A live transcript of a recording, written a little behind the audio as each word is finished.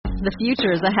The future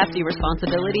is a hefty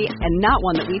responsibility and not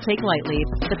one that we take lightly.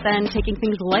 But then taking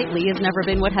things lightly has never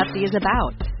been what Hefty is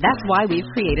about. That's why we've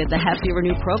created the Hefty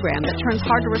Renew program that turns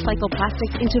hard-to-recycle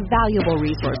plastics into valuable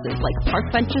resources like park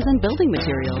benches and building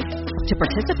materials. To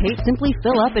participate, simply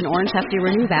fill up an orange Hefty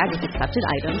Renew bag with accepted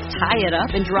items, tie it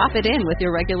up, and drop it in with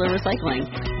your regular recycling.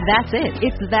 That's it.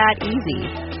 It's that easy.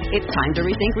 It's time to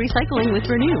rethink recycling with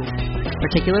Renew.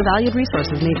 Particular valued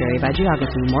resources may vary by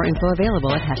geography. More info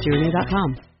available at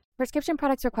heftyrenew.com. Prescription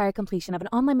products require completion of an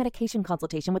online medication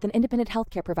consultation with an independent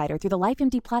healthcare provider through the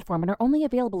LifeMD platform and are only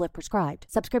available if prescribed.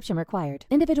 Subscription required.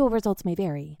 Individual results may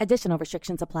vary. Additional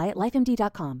restrictions apply at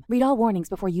lifemd.com. Read all warnings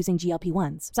before using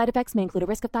GLP-1s. Side effects may include a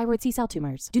risk of thyroid C-cell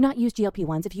tumors. Do not use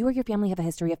GLP-1s if you or your family have a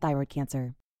history of thyroid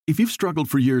cancer. If you've struggled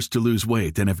for years to lose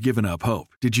weight and have given up hope,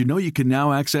 did you know you can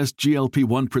now access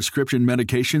GLP-1 prescription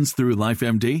medications through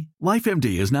LifeMD?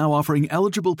 LifeMD is now offering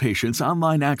eligible patients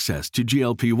online access to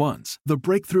GLP-1s, the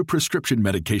breakthrough prescription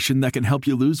medication that can help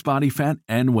you lose body fat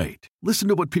and weight. Listen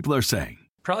to what people are saying.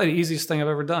 Probably the easiest thing I've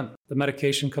ever done. The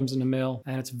medication comes in the mail,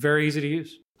 and it's very easy to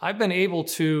use. I've been able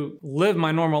to live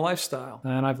my normal lifestyle,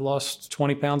 and I've lost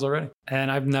 20 pounds already,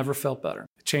 and I've never felt better.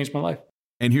 It changed my life.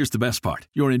 And here's the best part.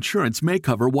 Your insurance may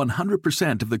cover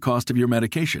 100% of the cost of your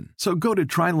medication. So go to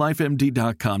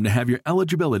trylifemd.com to have your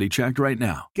eligibility checked right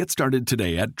now. Get started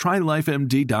today at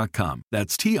trylifemd.com.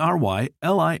 That's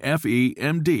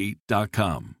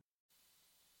TRYLIFEMD.com.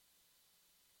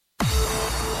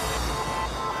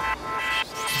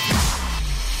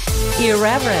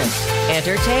 Irreverent,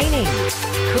 entertaining,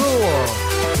 cool.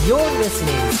 You're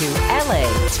listening to LA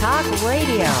Talk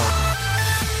Radio.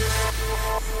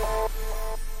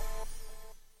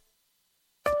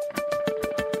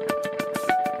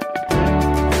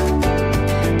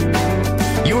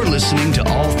 You're listening to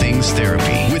All Things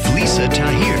Therapy with Lisa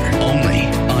Tahir, only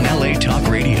on LA Talk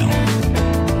Radio.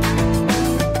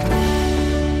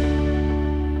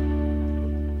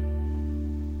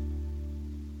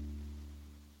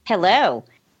 Hello,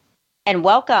 and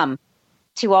welcome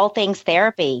to All Things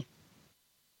Therapy.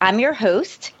 I'm your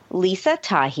host, Lisa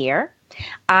Tahir.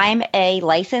 I'm a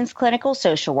licensed clinical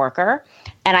social worker,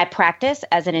 and I practice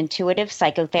as an intuitive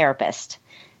psychotherapist.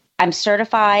 I'm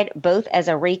certified both as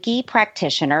a Reiki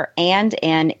practitioner and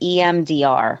an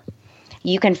EMDR.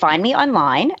 You can find me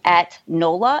online at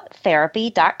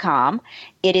nolatherapy.com.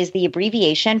 It is the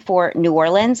abbreviation for New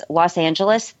Orleans, Los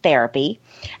Angeles Therapy,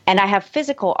 and I have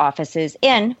physical offices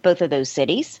in both of those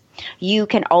cities. You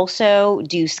can also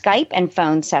do Skype and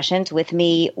phone sessions with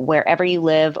me wherever you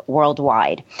live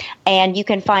worldwide. And you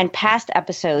can find past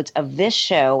episodes of this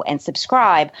show and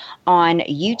subscribe on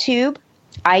YouTube,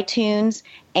 iTunes,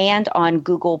 and on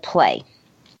Google Play.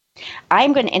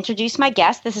 I'm going to introduce my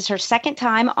guest. This is her second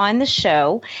time on the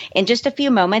show. In just a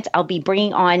few moments, I'll be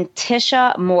bringing on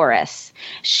Tisha Morris.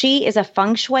 She is a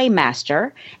Feng Shui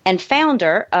master and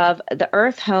founder of the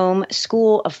Earth Home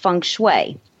School of Feng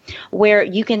Shui, where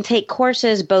you can take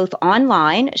courses both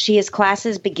online. She has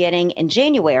classes beginning in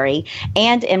January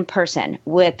and in person,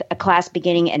 with a class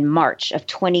beginning in March of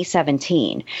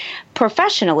 2017.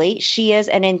 Professionally, she is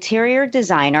an interior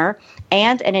designer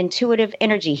and an intuitive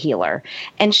energy healer,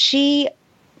 and she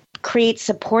creates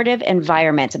supportive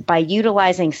environments by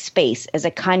utilizing space as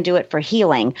a conduit for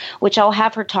healing, which I'll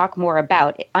have her talk more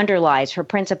about. It underlies her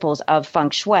principles of Feng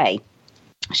Shui.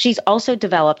 She's also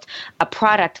developed a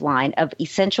product line of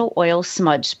essential oil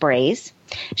smudge sprays.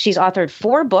 She's authored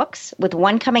 4 books, with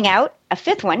one coming out, a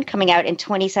 5th one coming out in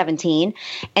 2017,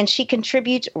 and she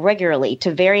contributes regularly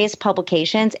to various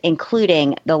publications,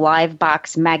 including the Live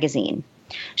Box magazine.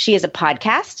 She is a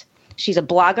podcast. She's a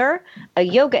blogger, a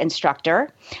yoga instructor,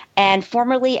 and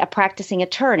formerly a practicing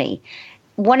attorney.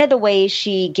 One of the ways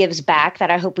she gives back that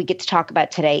I hope we get to talk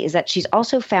about today is that she's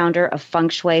also founder of Feng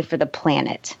Shui for the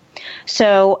Planet.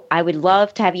 So I would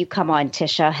love to have you come on,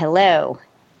 Tisha. Hello.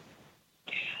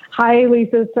 Hi,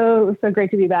 Lisa. So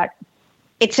great to be back.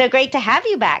 It's so great to have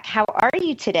you back. How are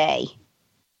you today?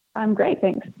 I'm great,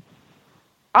 thanks.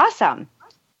 Awesome.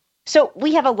 So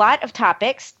we have a lot of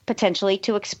topics potentially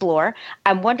to explore.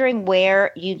 I'm wondering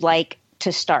where you'd like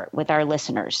to start with our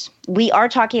listeners. We are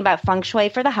talking about Feng Shui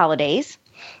for the holidays.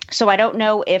 So I don't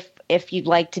know if you'd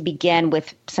like to begin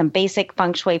with some basic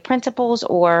Feng Shui principles,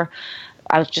 or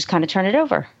I'll just kind of turn it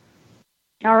over.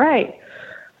 All right.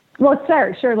 Well, let's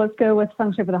start. Sure. Let's go with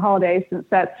Feng Shui for the holidays, since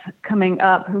that's coming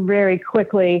up very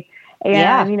quickly.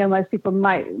 And, you know, most people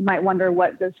might wonder,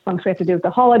 what does Feng Shui have to do with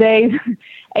the holidays?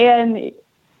 And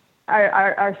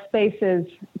our spaces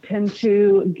tend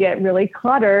to get really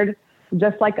cluttered,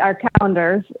 just like our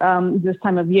calendars this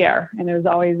time of year. And there's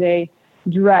always a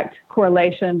direct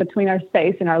correlation between our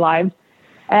space and our lives.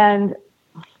 And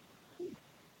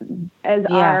as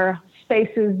our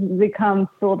spaces become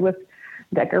filled with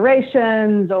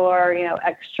decorations or,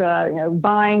 extra,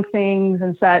 buying things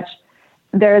and such,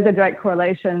 there is a direct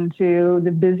correlation to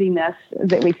the busyness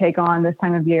that we take on this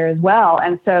time of year as well.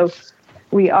 And so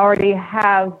we already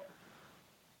have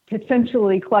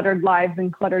potentially cluttered lives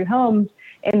and cluttered homes,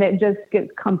 and it just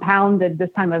gets compounded this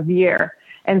time of year.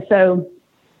 And so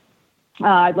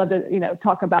I'd love to,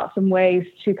 talk about some ways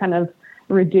to kind of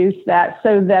reduce that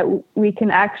so that we can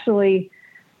actually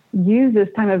use this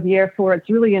time of year for its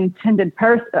really intended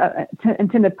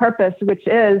purpose, which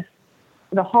is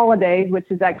the holidays, which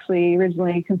is actually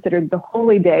originally considered the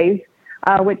holy days,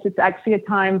 which is actually a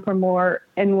time for more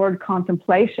inward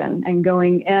contemplation and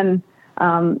going in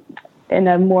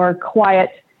a more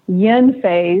quiet yin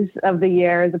phase of the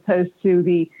year, as opposed to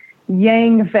the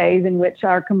yang phase in which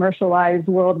our commercialized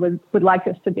world would like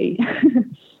us to be.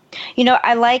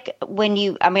 I like I'm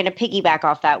going to piggyback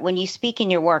off that, when you speak in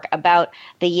your work about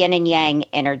the yin and yang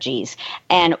energies,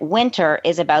 and winter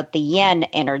is about the yin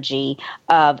energy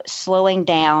of slowing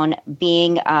down,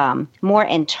 being more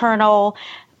internal,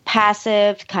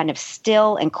 passive, kind of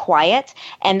still and quiet.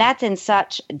 And that's in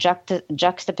such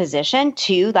juxtaposition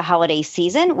to the holiday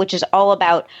season, which is all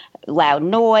about loud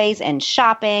noise and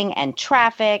shopping and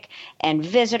traffic and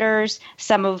visitors,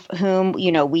 some of whom,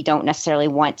 we don't necessarily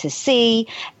want to see.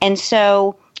 And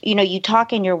so, you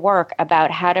talk in your work about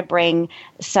how to bring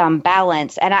some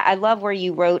balance. And I love where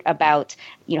you wrote about,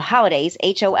 holidays,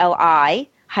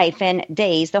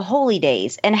 HOLI-days, the holy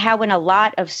days, and how in a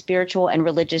lot of spiritual and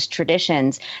religious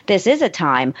traditions, this is a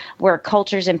time where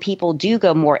cultures and people do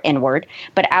go more inward.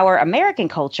 But our American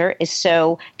culture is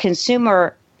so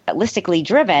consumeristically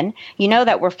driven,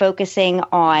 that we're focusing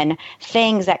on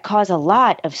things that cause a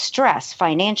lot of stress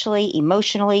financially,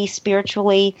 emotionally,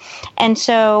 spiritually. And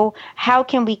so how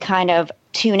can we kind of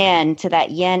tune in to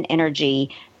that yin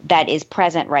energy that is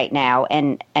present right now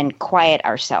and quiet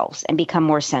ourselves and become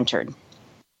more centered?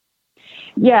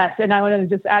 Yes, and I want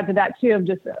to just add to that too, of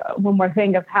just one more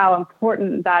thing of how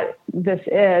important that this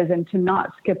is, and to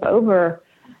not skip over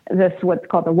this, what's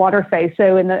called the water phase.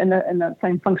 So in the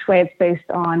same Feng Shui, it's based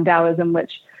on Taoism,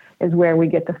 which is where we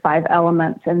get the 5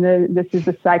 elements. And this is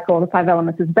the cycle. The 5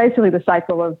 elements is basically the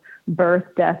cycle of birth,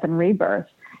 death, and rebirth.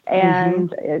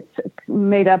 And it's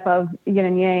made up of yin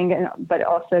and yang, but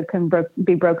also can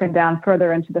be broken down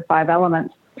further into the 5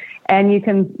 elements. And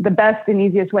the best and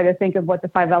easiest way to think of what the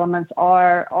 5 elements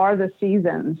are the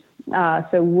seasons.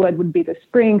 So wood would be the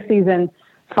spring season,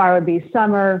 fire would be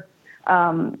summer,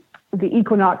 the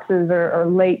equinoxes or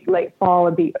late fall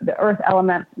would be the earth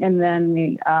element, and then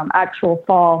the actual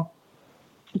fall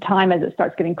time, as it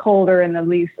starts getting colder and the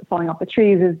leaves falling off the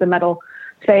trees, is the metal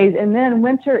phase. And then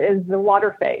winter is the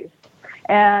water phase.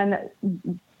 And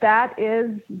that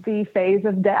is the phase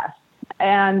of death.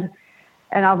 And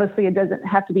obviously it doesn't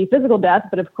have to be physical death,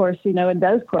 but of course, it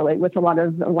does correlate with a lot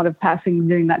of passing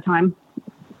during that time.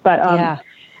 But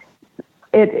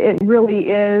it really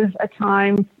is a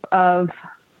time of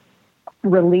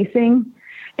releasing.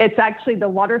 It's actually, the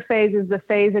water phase is the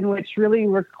phase in which really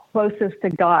we're closest to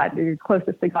God. You're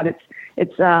closest to God.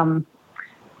 It's a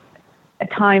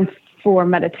time for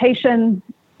meditation.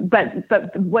 But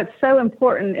what's so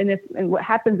important, and what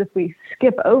happens if we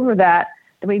skip over that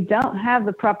we don't have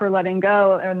the proper letting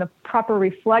go and the proper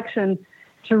reflection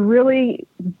to really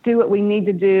do what we need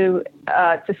to do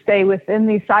to stay within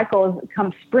these cycles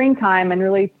come springtime and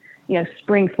really,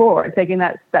 spring forward, taking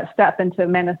that step into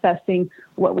manifesting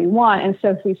what we want. And so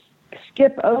if we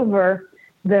skip over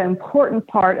the important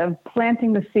part of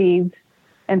planting the seeds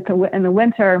in the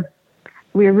winter,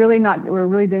 we're really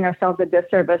doing ourselves a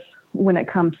disservice when it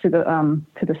comes to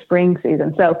the spring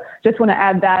season. So just want to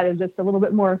add that as just a little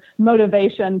bit more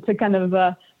motivation to kind of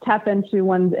tap into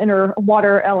one's inner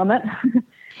water element.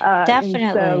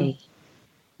 Definitely.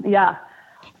 Yeah,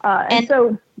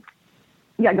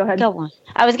 go ahead. Go on.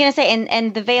 I was going to say,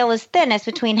 and the veil is thinnest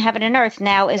between heaven and earth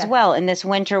now as well in this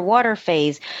winter water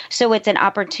phase. So it's an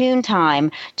opportune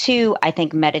time to, I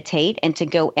think, meditate and to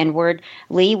go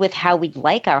inwardly with how we'd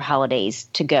like our holidays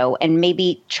to go, and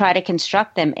maybe try to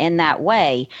construct them in that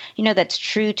way, that's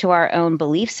true to our own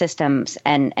belief systems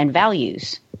and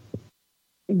values.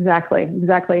 Exactly.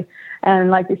 And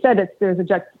like you said, there's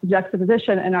a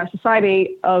juxtaposition in our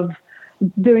society of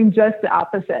doing just the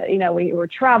opposite. We're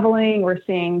traveling, we're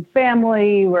seeing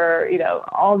family, we're,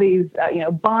 all these,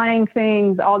 buying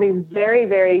things, all these very,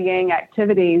 very yang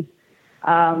activities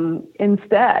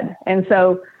instead. And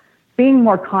so being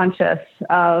more conscious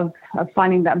of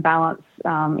finding that balance,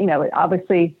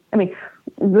 obviously,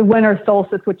 the winter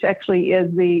solstice, which actually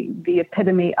is the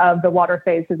epitome of the water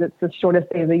phase, because it's the shortest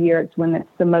day of the year. It's when it's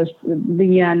the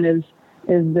yin is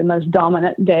the most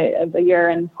dominant day of the year.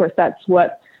 And of course, that's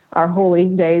what our holy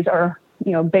days are,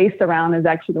 based around, is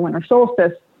actually the winter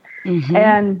solstice. Mm-hmm.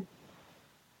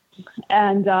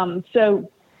 And so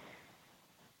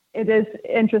it is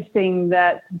interesting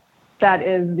that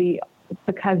is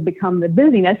has become the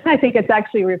busyness. I think it's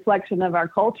actually a reflection of our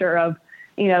culture of,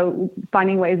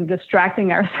 finding ways of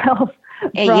distracting ourselves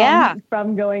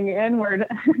from going inward,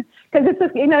 because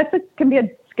it can be a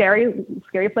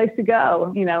scary place to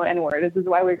go, inward. This is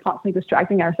why we're constantly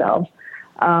distracting ourselves,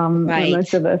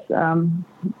 most of us, on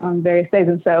various days.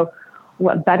 And so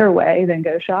what better way than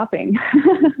go shopping?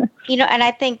 And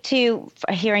I think too,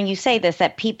 hearing you say this,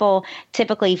 that people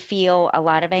typically feel a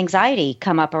lot of anxiety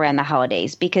come up around the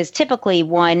holidays, because typically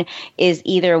one is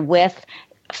either with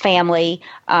family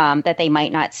that they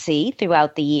might not see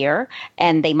throughout the year,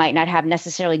 and they might not have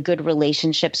necessarily good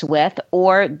relationships with,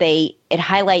 or it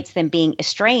highlights them being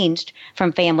estranged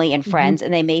from family and friends,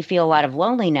 and they may feel a lot of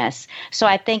loneliness. So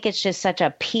I think it's just such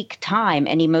a peak time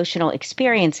and emotional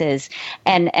experiences,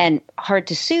 and hard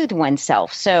to soothe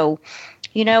oneself. So,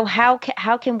 how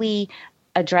can we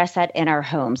address that in our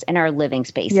homes, in our living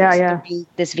spaces, through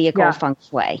this vehicle of Feng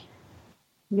Shui?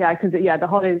 Yeah, because the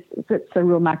holidays, it's a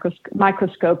real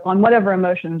microscope on whatever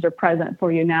emotions are present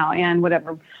for you now, and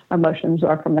whatever emotions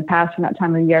are from the past from that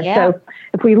time of the year. Yeah. So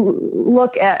if we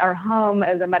look at our home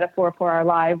as a metaphor for our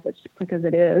lives, which, because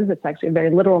it's actually a very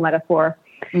literal metaphor,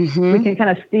 we can kind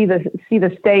of see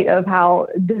the state of how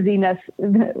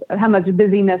much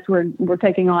busyness we're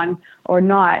taking on or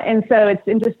not. And so it's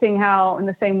interesting how, in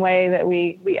the same way that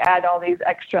we add all these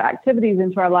extra activities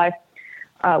into our life,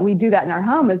 we do that in our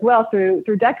home as well through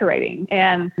decorating.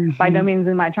 And by no means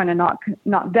am I trying to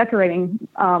knock decorating,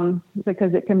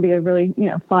 because it can be a really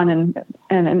fun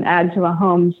and add to a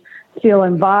home's feel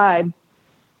and vibe.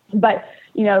 But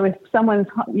if someone's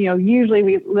usually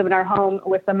we live in our home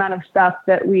with the amount of stuff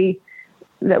that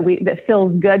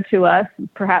feels good to us,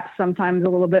 perhaps sometimes a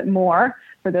little bit more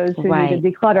for those who need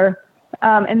to declutter,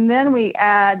 and then we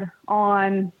add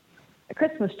on a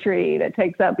Christmas tree that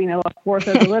takes up, a fourth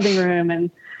of the living room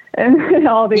and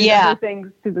all these other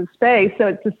things to the space. So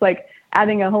it's just like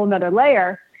adding a whole nother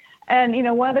layer. And,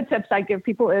 one of the tips I give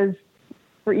people is,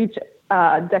 for each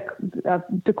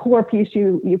decor piece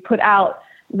you put out,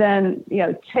 then,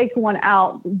 take one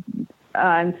out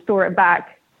and store it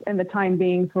back in the time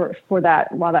being for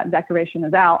that, while that decoration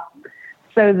is out,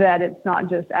 so that it's not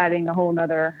just adding a whole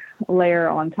nother layer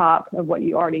on top of what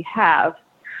you already have.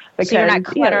 Because, so you're not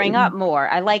cluttering up more.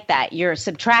 I like that. You're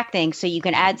subtracting so you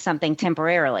can add something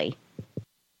temporarily.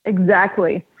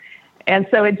 Exactly. And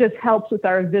so it just helps with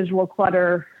our visual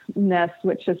clutterness,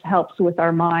 which just helps with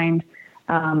our mind,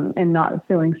 and not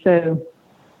feeling so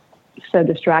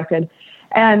distracted.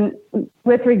 And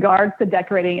with regards to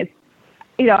decorating, it's,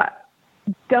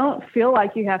 don't feel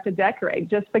like you have to decorate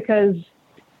just because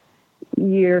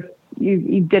you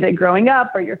did it growing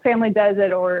up, or your family does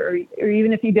it, or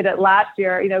even if you did it last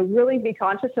year, really be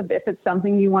conscious of if it's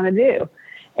something you want to do.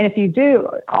 And if you do,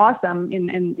 awesome,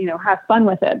 and have fun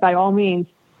with it by all means.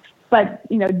 But,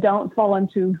 don't fall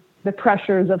into the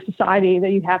pressures of society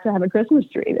that you have to have a Christmas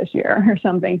tree this year or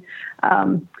something,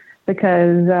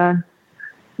 because,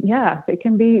 it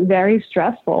can be very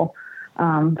stressful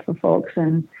for folks,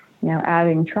 and,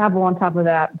 adding travel on top of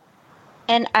that.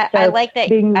 And I like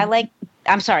that.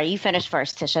 I'm sorry, you finish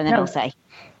first, Tisha, and then I'll say.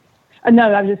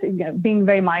 No, I'm just being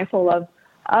very mindful of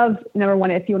number one,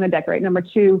 if you want to decorate. Number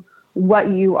two, what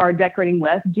you are decorating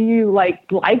with. Do you like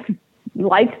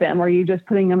them, or are you just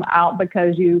putting them out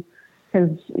because they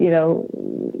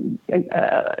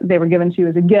were given to you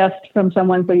as a gift from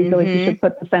someone, so you feel like you should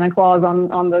put the Santa Claus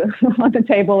on the on the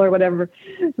table, or whatever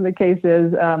the case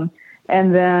is.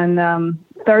 And then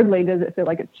thirdly, does it feel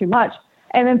like it's too much?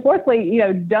 And then fourthly,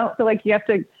 don't feel like you have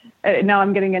to. Now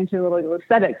I'm getting into a little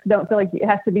aesthetics. Don't feel like it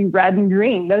has to be red and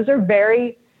green. Those are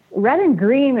very red and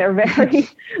green. They're very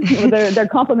they're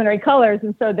complementary colors,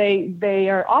 and so they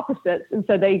are opposites, and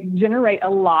so they generate a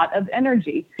lot of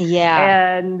energy.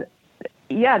 Yeah, and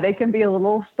they can be a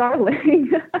little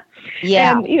startling.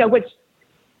 And which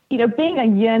being a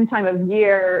yin time of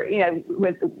year,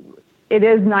 it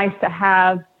is nice to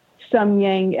have some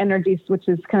yang energy, which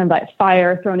is kind of like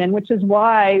fire thrown in, which is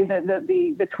why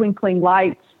the twinkling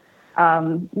lights,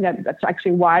 that's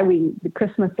actually why the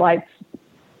Christmas lights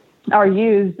are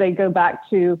used. They go back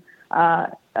to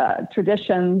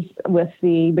traditions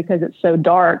because it's so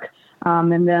dark,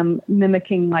 and them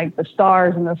mimicking like the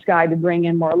stars in the sky to bring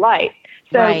in more light.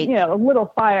 So, a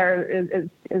little fire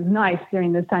is nice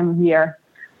during this time of year.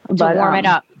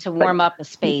 To warm up a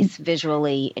space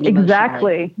visually and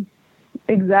emotionally.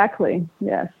 Exactly.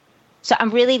 Yes. So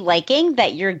I'm really liking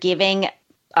that you're giving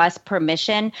us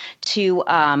permission to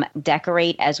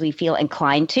decorate as we feel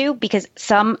inclined to, because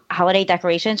some holiday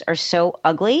decorations are so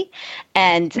ugly,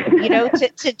 and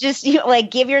to just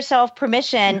give yourself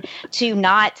permission to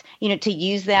not to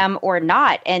use them or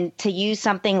not, and to use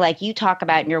something like you talk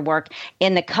about in your work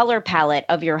in the color palette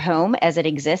of your home as it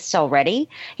exists already.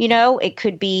 It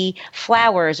could be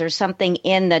flowers or something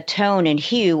in the tone and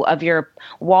hue of your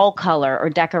wall color or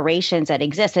decorations that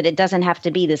exist, and it doesn't have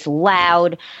to be this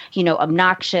loud,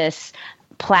 obnoxious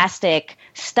plastic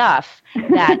stuff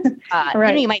that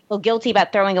right. You might feel guilty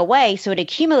about throwing away, so it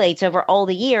accumulates over all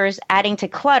the years, adding to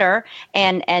clutter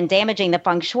and damaging the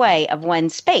feng shui of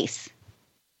one's space.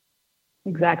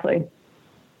 Exactly.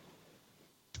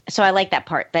 So I like that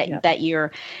part that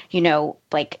you're,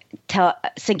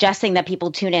 suggesting that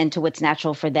people tune in to what's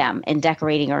natural for them in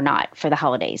decorating or not for the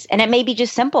holidays. And it may be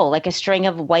just simple, like a string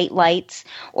of white lights,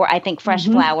 or I think fresh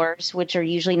flowers, which are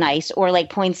usually nice, or like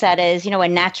poinsettias, a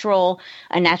natural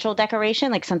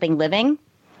decoration, like something living.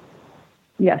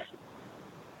 Yes.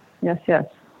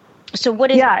 So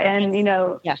what is... Yeah, and,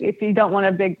 if you don't want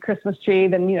a big Christmas tree,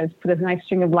 then, put a nice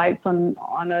string of lights on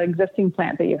an existing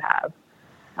plant that you have.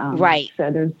 Right.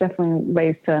 So there's definitely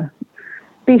ways to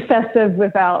be festive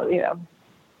without,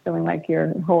 feeling like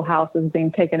your whole house is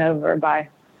being taken over by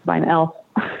an elf.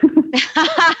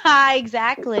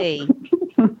 Exactly.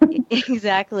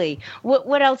 Exactly.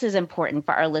 What else is important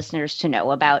for our listeners to know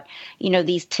about,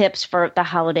 these tips for the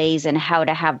holidays and how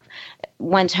to have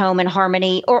one's home in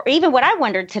harmony? Or even what I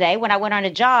wondered today when I went on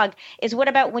a jog is, what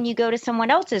about when you go to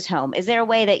someone else's home? Is there a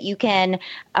way that you can,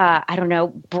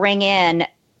 bring in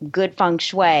good feng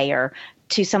shui or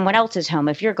to someone else's home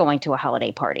if you're going to a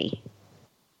holiday party?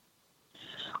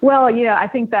 Well, I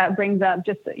think that brings up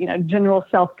just, general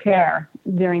self-care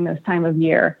during this time of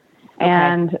year. Okay.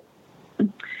 And,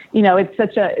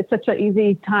 it's such an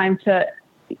easy time to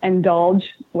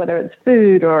indulge, whether it's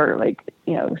food or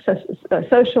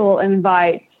social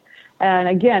invites. And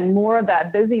again, more of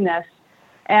that busyness,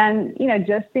 and,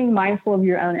 just being mindful of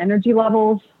your own energy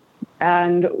levels,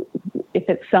 and if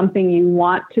it's something you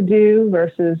want to do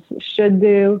versus should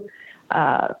do.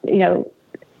 Our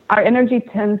energy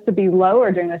tends to be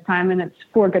lower during this time, and it's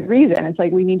for good reason. It's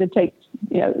like we need to take,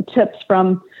 tips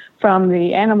from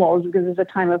the animals, because it's a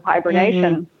time of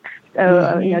hibernation.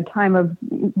 So, time of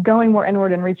going more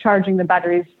inward and recharging the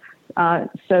batteries,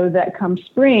 so that come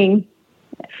spring.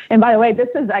 And by the way, this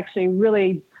is actually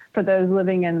really for those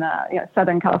living in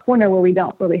Southern California, where we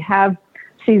don't really have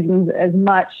seasons as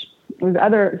much with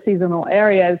other seasonal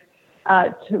areas,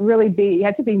 you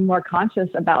have to be more conscious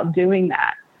about doing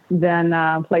that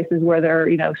than places where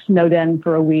they're, snowed in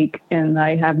for a week and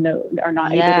they are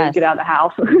not able to get out of the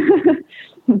house.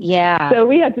 Yeah. So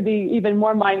we have to be even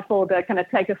more mindful to kind of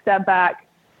take a step back.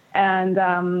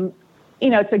 And,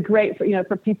 it's a great,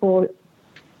 for people,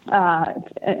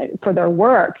 for their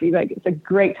work, it's a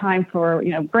great time for,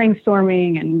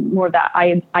 brainstorming and more of that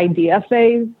idea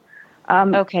phase.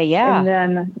 Okay. Yeah. And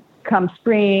then come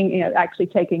spring, actually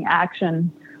taking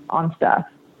action on stuff.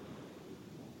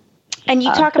 And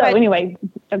you talk about... Anyway,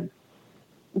 go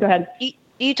ahead.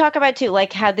 You talk about, too,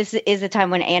 like how this is a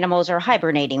time when animals are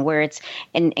hibernating, where it's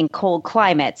in cold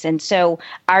climates. And so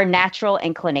our natural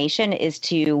inclination is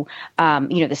to,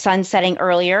 the sun setting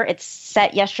earlier. It's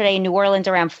set yesterday in New Orleans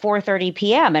around 4:30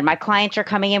 p.m. And my clients are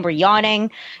coming in, we're yawning,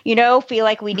 feel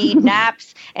like we need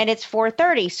naps, and it's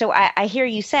 4:30. So I hear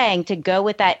you saying to go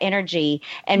with that energy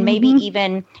and maybe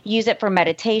even use it for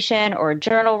meditation or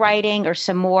journal writing or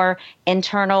some more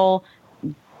internal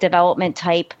development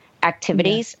type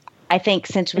activities. Yeah. I think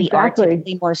since we are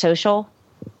typically more social.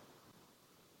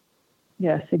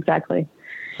 Yes, exactly.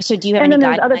 So do you have any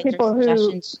guidelines other people or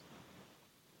suggestions?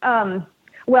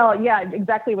 Well, yeah,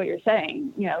 exactly what you're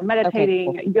saying. Meditating,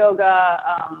 okay, cool.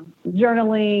 Yoga,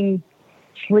 journaling,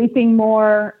 sleeping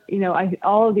more.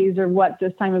 All of these are what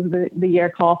this time of the year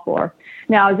call for.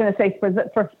 Now, I was going to say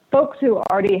for folks who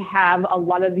already have a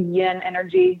lot of yin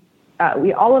energy,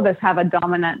 all of us have a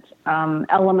dominant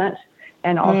element,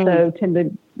 and also tend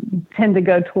to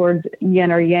go towards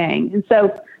yin or yang. And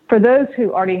so for those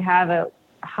who already have a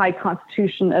high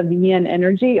constitution of yin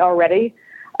energy already,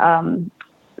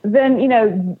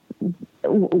 then,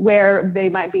 where they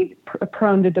might be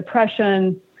prone to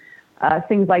depression,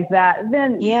 things like that,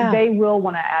 then they will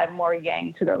want to add more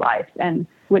yang to their life, and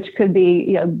which could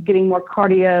be, getting more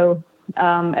cardio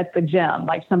at the gym,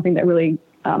 like something that really,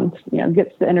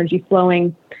 gets the energy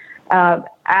flowing.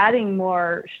 Adding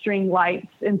more string lights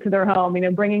into their home,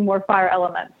 bringing more fire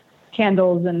elements.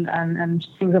 candles and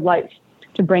strings of lights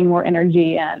to bring more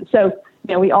energy in. So,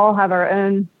 we all have our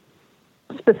own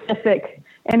specific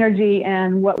energy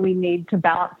and what we need to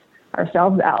balance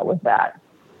ourselves out with that.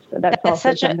 So that's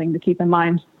also something to keep in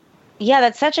mind. Yeah,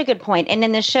 that's such a good point. And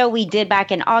in the show we did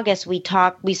back in August,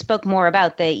 we spoke more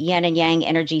about the yin and yang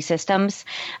energy systems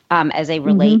as they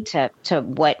relate to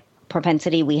what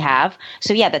propensity we have.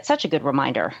 So yeah, that's such a good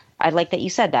reminder. I like that you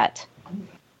said that.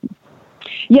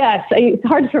 Yes, it's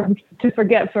hard to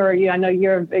forget for you. I know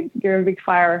you're a big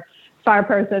fire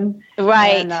person,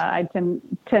 right? And I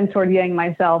tend toward yang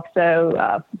myself.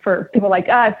 So for people like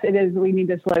us, we need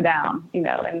to slow down,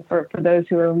 And for those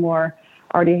who are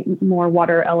already more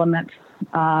water element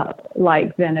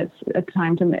then it's a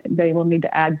time they will need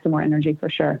to add some more energy for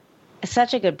sure.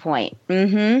 Such a good point.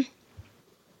 Mm-hmm.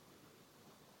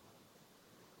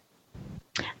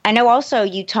 I know also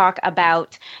you talk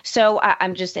about, so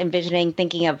I'm just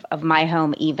thinking of my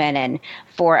home even, and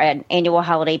for an annual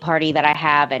holiday party that I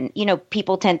have, and,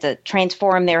 people tend to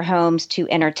transform their homes to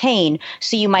entertain.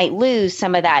 So you might lose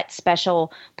some of that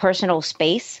special personal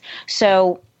space.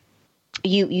 So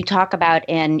you talk about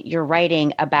in your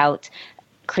writing about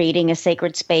creating a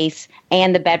sacred space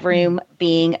and the bedroom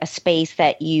being a space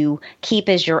that you keep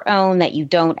as your own, that you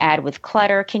don't add with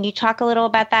clutter. Can you talk a little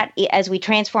about that as we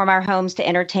transform our homes to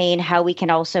entertain, how we can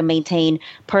also maintain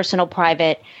personal,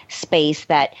 private space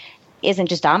that isn't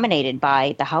just dominated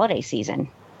by the holiday season?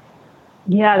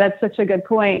 Yeah, that's such a good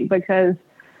point because,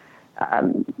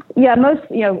 most,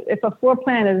 if a floor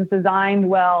plan is designed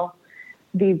well,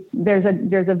 there's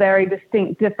a very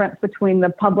distinct difference between the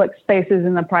public spaces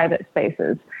and the private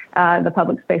spaces. The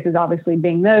public spaces obviously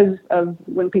being those of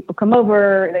when people come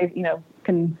over, they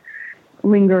can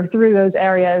linger through those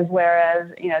areas, whereas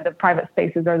the private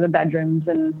spaces are the bedrooms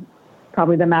and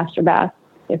probably the master bath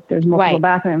if there's multiple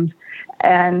bathrooms.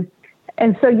 And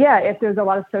so if there's a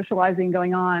lot of socializing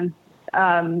going on,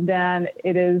 then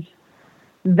it is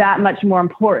that much more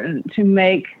important to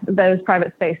make those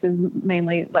private spaces,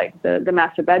 mainly like the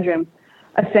master bedroom,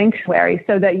 a sanctuary,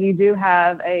 so that you do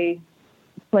have a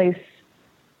place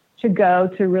to go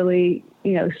to really,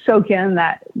 soak in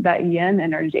that yin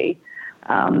energy.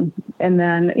 And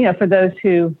then, for those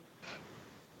who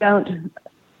don't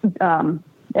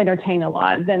entertain a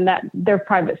lot, then their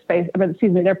public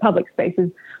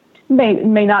spaces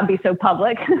may not be so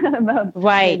public.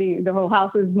 Right. Maybe the whole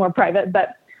house is more private,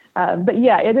 but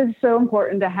it is so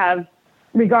important to have,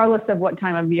 regardless of what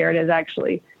time of year it is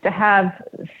actually, to have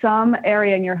some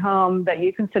area in your home that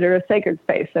you consider a sacred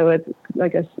space. So it's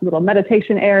like a little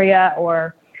meditation area,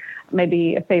 or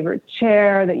maybe a favorite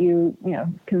chair that you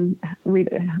can read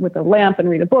with a lamp and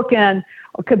read a book in,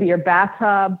 or it could be your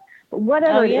bathtub. But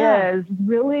whatever it is,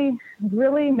 really,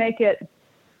 really make it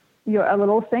a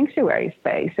little sanctuary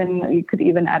space. And you could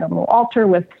even add a little altar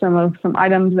with some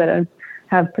items that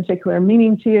have particular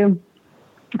meaning to you.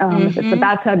 If it's a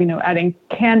bathtub, adding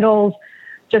candles,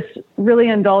 just really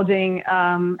indulging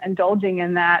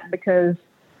in that, because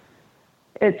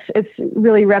it's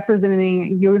really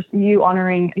representing you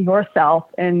honoring yourself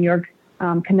and your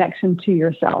connection to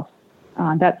yourself.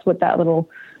 That's what that little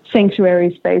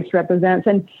sanctuary space represents.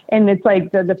 And it's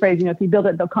like the phrase, if you build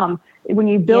it, they'll come. When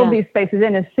you build these spaces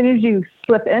in, as soon as you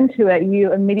slip into it,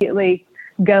 you immediately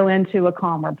go into a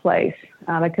calmer place,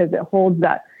 because it holds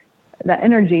that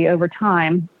energy over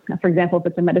time. For example, if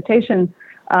it's a meditation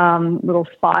little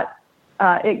spot,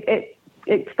 it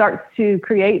starts to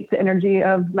create the energy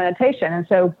of meditation. And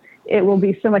so it will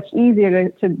be so much easier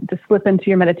to slip into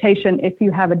your meditation if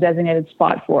you have a designated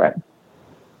spot for it.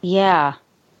 Yeah.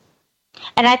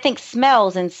 And I think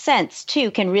smells and scents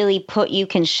too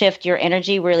can shift your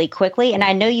energy really quickly. And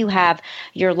I know you have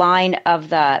your line of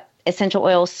the essential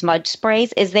oil smudge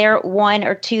sprays. Is there one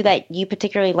or two that you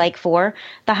particularly like for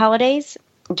the holidays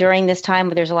during this time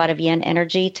where there's a lot of yin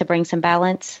energy to bring some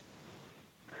balance?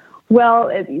 Well,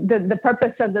 the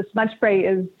purpose of the smudge spray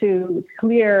is to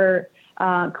clear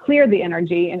the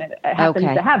energy, and it happens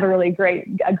to have a really great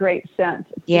scent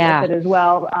with it as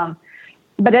well.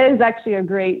 But it is actually a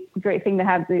great thing to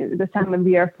have this time of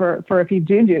year for if you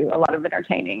do a lot of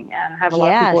entertaining and have a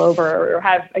lot of people over, or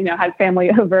have family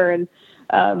over, and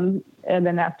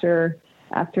then after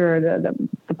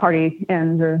the party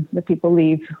ends or the people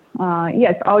leave,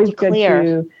 it's always good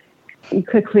to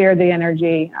clear the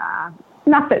energy.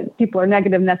 Not that people are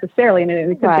negative necessarily, and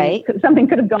it could something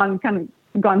could have gone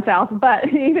south, but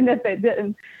even if it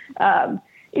didn't,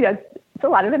 it's a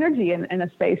lot of energy in a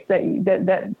space that you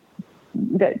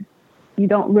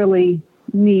don't really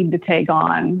need to take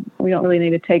on. We don't really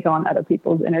need to take on other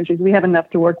people's energies. We have enough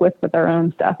to work with our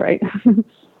own stuff, right?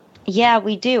 Yeah,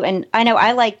 we do. And I know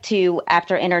I like to,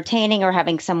 after entertaining or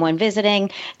having someone visiting,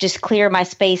 just clear my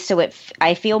space so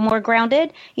I feel more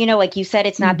grounded. Like you said,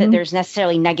 it's not that there's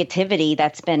necessarily negativity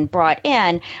that's been brought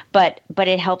in, but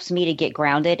it helps me to get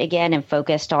grounded again and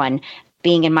focused on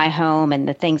being in my home and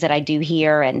the things that I do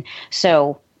here. And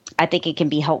so I think it can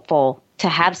be helpful to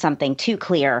have something to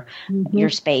clear your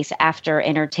space after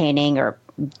entertaining or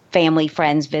family,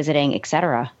 friends visiting,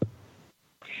 etc.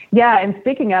 Yeah, and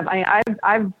speaking of,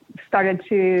 I've started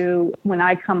to, when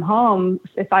I come home,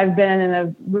 if I've been in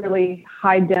a really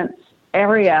high dense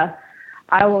area,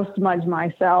 I will smudge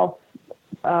myself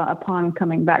upon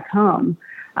coming back home,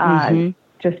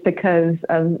 just because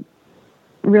of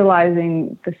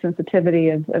realizing the sensitivity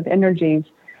of energies.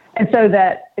 And so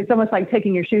that it's almost like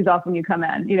taking your shoes off when you come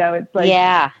in. It's like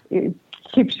it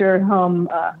keeps your home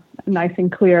nice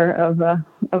and clear of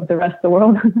the rest of the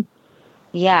world.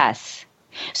 Yes.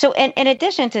 So in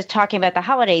addition to talking about the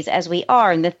holidays as we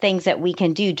are and the things that we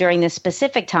can do during this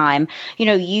specific time,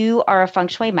 you are a Feng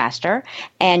Shui master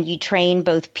and you train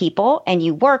both people and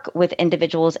you work with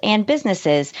individuals and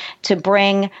businesses to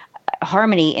bring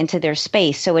harmony into their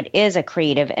space. So it is a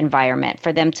creative environment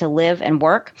for them to live and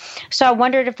work. So I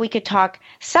wondered if we could talk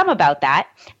some about that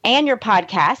and your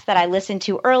podcast that I listened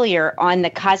to earlier on the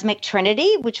Cosmic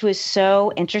Trinity, which was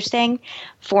so interesting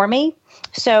for me.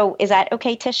 So is that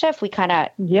okay, Tisha, if we kind of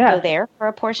go there for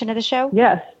a portion of the show?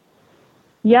 Yes.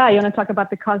 Yeah, you want to talk about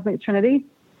the Cosmic Trinity?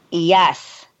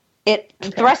 Yes. It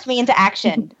thrust me into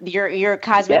action. Your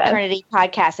Cosmic Trinity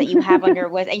podcast that you have on your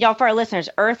website. And y'all, for our listeners,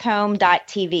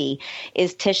 earthhome.tv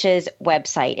is Tisha's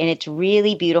website, and it's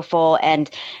really beautiful. And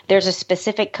there's a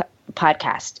specific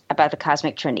podcast about the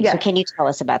Cosmic Trinity. Yes. So can you tell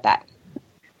us about that?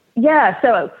 Yeah,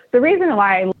 so the reason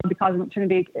why I love the Cosmic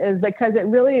Trinity is because it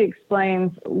really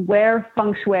explains where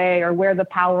Feng Shui or where the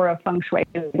power of Feng Shui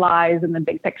lies in the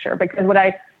big picture. Because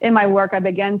in my work, I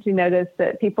began to notice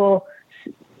that people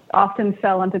often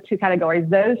fell into two categories: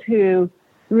 those who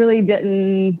really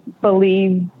didn't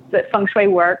believe that Feng Shui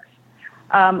works,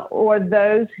 or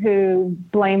those who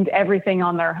blamed everything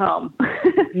on their home.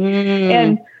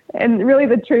 And really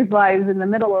the truth lies in the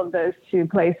middle of those two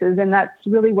places. And that's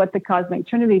really what the Cosmic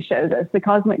Trinity shows us. The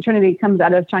Cosmic Trinity comes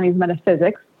out of Chinese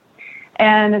metaphysics.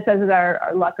 And it says that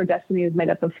our luck or destiny is made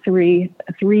up of three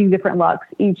different lucks,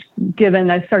 each given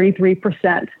a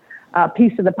 33%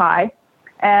 piece of the pie.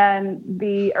 And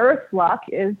the earth luck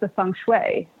is the Feng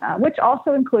Shui, which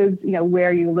also includes,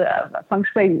 where you live. Feng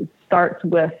Shui starts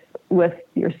with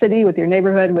your city, with your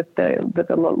neighborhood, with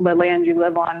the land you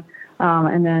live on,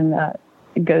 and then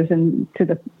it goes into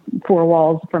the four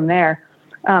walls from there.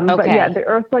 But yeah, the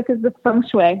earth luck is the Feng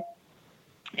Shui.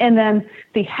 And then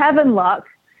the heaven luck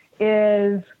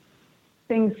is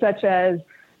things such as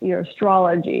your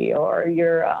astrology or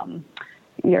your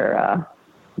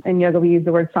in yoga we use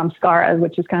the word samskaras,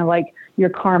 which is kind of like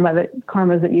your karmas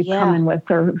that you come in with,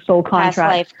 or soul contracts. Past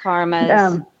life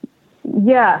karmas.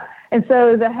 And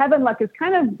so the heaven luck is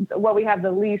kind of what we have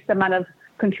the least amount of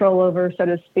control over, so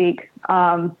to speak.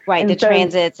 Right, the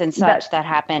transits and such that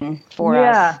happen for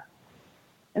us. Yeah,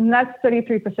 and that's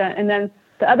 33%. And then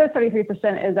the other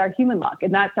 33% is our human luck,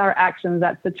 and that's our actions.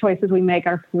 That's the choices we make,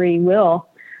 our free will.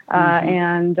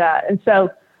 And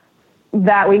so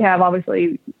that we have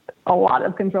obviously a lot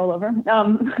of control over.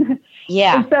 And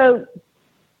so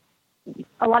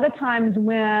a lot of times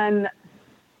when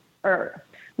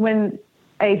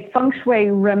a Feng Shui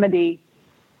remedy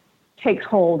takes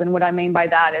hold, and what I mean by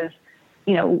that is,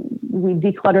 we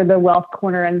declutter the wealth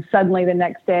corner and suddenly the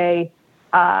next day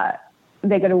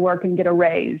they go to work and get a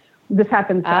raise. This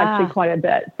happens actually quite a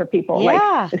bit for people. Yeah.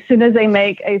 Like as soon as they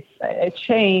make a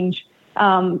change,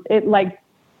 it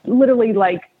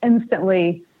literally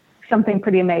instantly something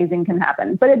pretty amazing can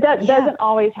happen. But it doesn't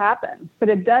always happen. But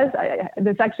it does.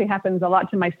 This actually happens a lot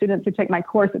to my students who take my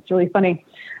course. It's really funny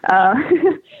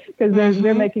because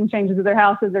they're making changes to their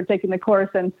houses. They're taking the course,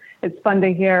 and it's fun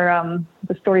to hear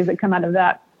the stories that come out of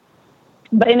that.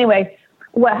 But anyway,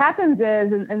 what happens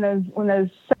is when those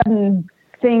sudden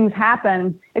things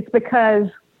happen, it's because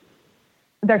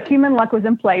their human luck was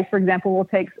in place. For example, we'll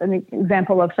take an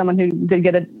example of someone who did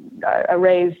get a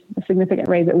raise, a significant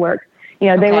raise at work.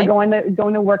 They were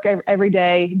going to work every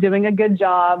day, doing a good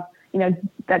job.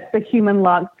 That's the human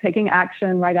luck, taking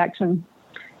action, right action.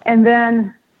 And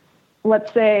then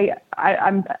let's say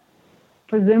I'm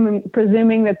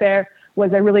presuming that there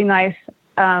was a really nice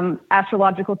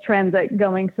astrological transit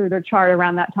going through their chart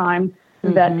around that time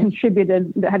that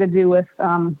contributed, that had to do with,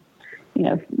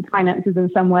 finances in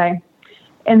some way.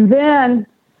 And then,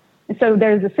 so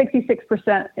there's a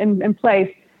 66% in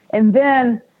place. And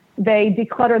then they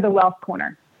declutter the wealth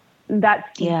corner.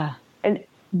 And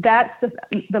that's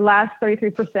the last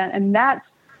 33%. And that's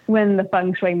when the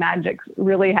Feng Shui magic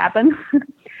really happens.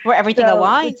 Where everything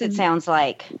aligns, it sounds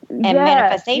like, and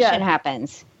manifestation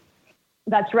happens.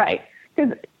 That's right.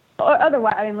 Because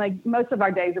otherwise, I mean, like most of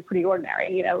our days are pretty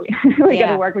ordinary. You know, we go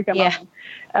to work, we come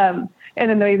home. And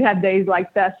then we have days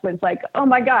like this when it's like, oh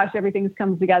my gosh, everything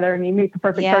comes together and you meet the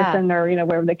perfect person or, you know,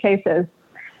 whatever the case is.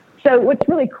 So what's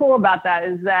really cool about that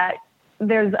is that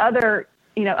there's other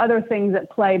things at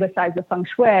play besides the Feng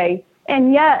Shui.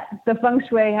 And yet the Feng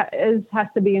Shui has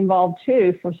to be involved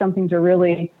too for something to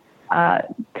really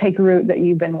take root that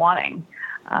you've been wanting.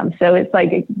 So it's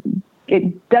like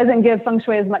it doesn't give Feng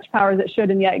Shui as much power as it should,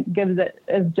 and yet it gives it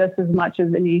just as much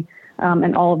as any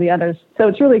and all of the others. So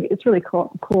it's really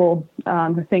cool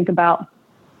to think about,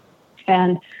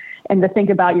 and to think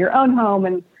about your own home,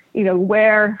 and you know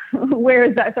where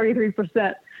is that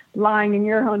 33% lying in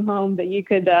your own home that you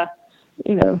could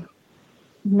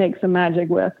make some magic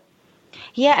with.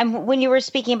 Yeah, and when you were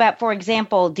speaking about, for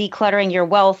example, decluttering your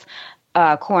wealth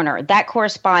corner, that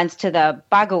corresponds to the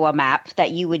Bagua map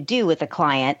that you would do with a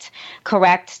client,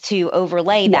 correct? To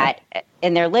overlay that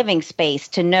in their living space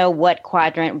to know what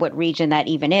quadrant, what region that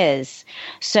even is.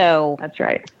 So that's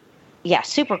right. Yeah,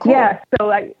 super cool. Yeah,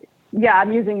 so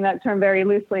I'm using that term very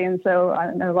loosely, and so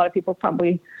I know a lot of people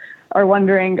probably are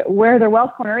wondering where their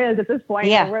wealth corner is at this point,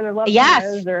 or where their love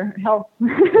corner is, or health,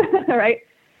 right?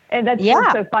 And that's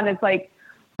so fun. It's like,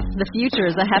 the future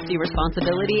is a hefty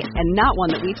responsibility and not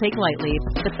one that we take lightly.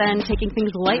 But then taking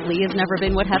things lightly has never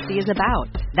been what Hefty is about.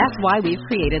 That's why we've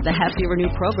created the Hefty Renew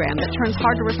program that turns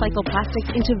hard-to-recycle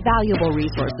plastics into valuable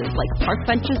resources like park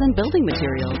benches and building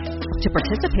materials. To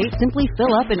participate, simply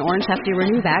fill up an orange Hefty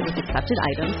Renew bag with accepted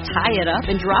items, tie it up,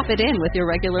 and drop it in with your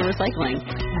regular recycling.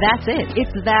 That's it.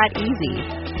 It's that easy.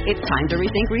 It's time to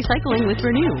rethink recycling with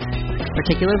Renew.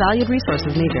 Particular valued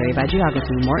resources may vary by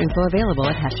geography. More info available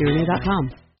at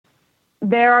heftyrenew.com.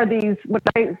 There are these, what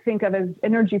I think of as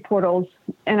energy portals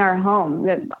in our home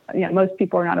that most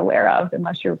people are not aware of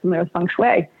unless you're familiar with Feng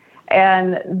Shui.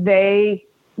 And they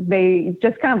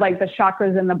just kind of like the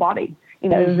chakras in the body,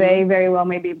 they very well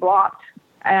may be blocked,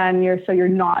 and you're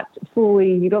not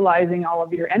fully utilizing all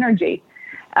of your energy.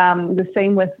 The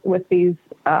same with the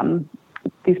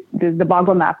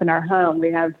Bagua map in our home.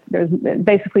 There's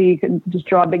basically, you can just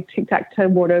draw a big tic-tac-toe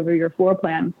board over your floor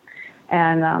plan.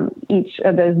 And each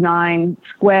of those 9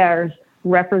 squares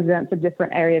represents a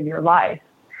different area of your life.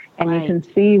 And you can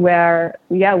see where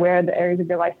the areas of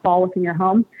your life fall within your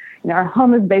home. Our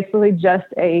home is basically just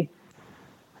a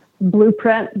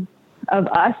blueprint of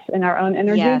us and our own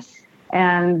energy. Yes.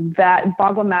 And that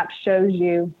Bagua map shows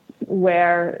you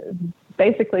where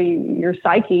basically your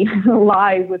psyche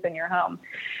lies within your home.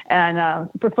 And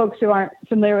for folks who aren't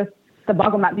familiar with the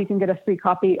Bagua map, you can get a free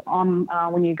copy on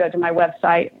when you go to my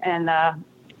website, and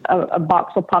a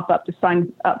box will pop up to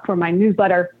sign up for my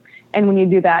newsletter. And when you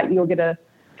do that, you'll get a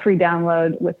free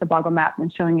download with the Bagua map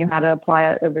and showing you how to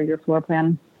apply it over your floor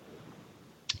plan.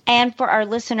 And for our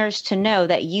listeners to know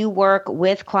that you work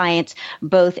with clients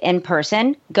both in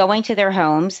person, going to their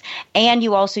homes, and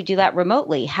you also do that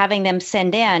remotely, having them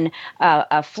send in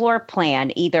a floor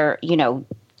plan, either,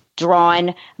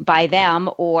 drawn by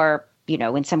them or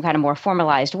in some kind of more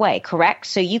formalized way, correct?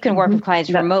 So you can work with clients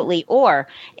remotely or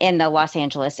in the Los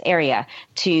Angeles area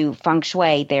to feng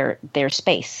shui their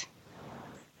space.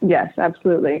 Yes,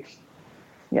 absolutely.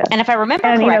 Yes. And if I remember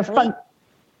correctly,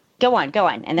 go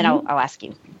on, and then I'll ask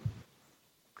you.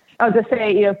 I was just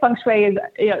saying, feng shui is,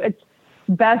 it's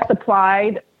best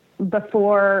applied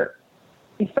before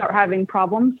you start having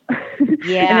problems.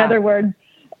 Yeah. In other words,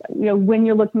 when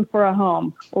you're looking for a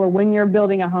home, or when you're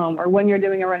building a home, or when you're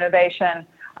doing a renovation,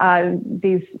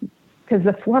 because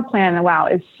the floor plan,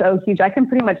 is so huge. I can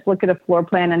pretty much look at a floor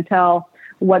plan and tell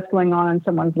what's going on in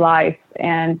someone's life.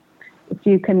 And if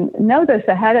you can know this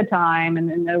ahead of time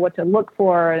and know what to look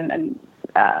for, and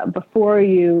before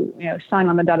you sign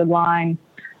on the dotted line,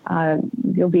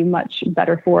 you'll be much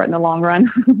better for it in the long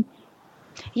run.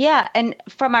 Yeah. And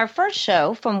from our first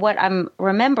show, from what I'm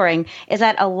remembering, is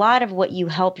that a lot of what you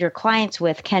help your clients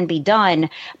with can be done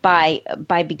by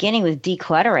beginning with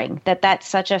decluttering, that's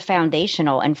such a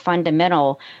foundational and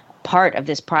fundamental part of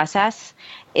this process,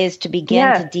 is to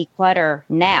begin to declutter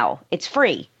now. It's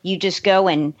free. You just go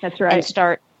and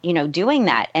start, doing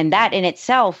that. And that in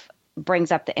itself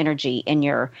brings up the energy in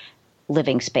your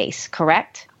living space,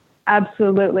 correct?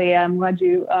 Absolutely. I'm glad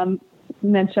you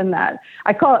mentioned that.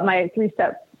 I call it my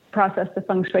 3-step process to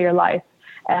feng shui your life.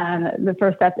 And the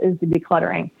first step is the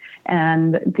decluttering.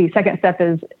 And the second step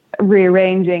is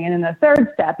rearranging. And then the third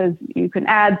step is you can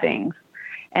add things.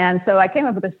 And so I came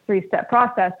up with this 3-step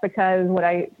process because what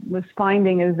I was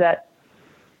finding is that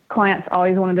clients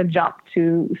always wanted to jump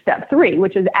to step 3,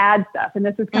 which is add stuff. And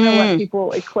this is kind of what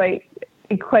people equate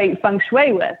Feng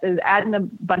Shui with, is adding a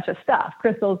bunch of stuff,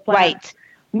 crystals, plants,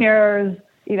 mirrors,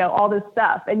 all this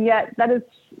stuff. And yet that is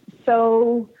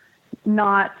so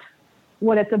not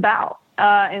what it's about.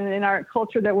 And in our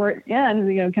culture that we're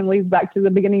in, can lead back to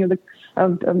the beginning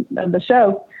of the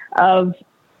show of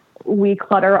we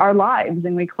clutter our lives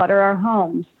and we clutter our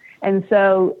homes. And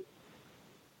so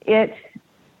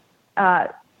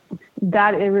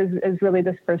that is really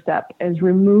this first step, is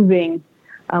removing,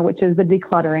 which is the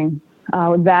decluttering,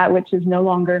 that which is no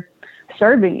longer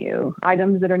serving you,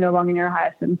 items that are no longer in your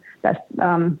highest and best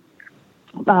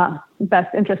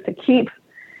interest to keep.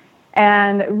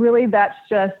 And really that's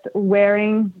just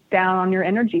wearing down on your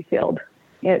energy field.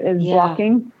 It is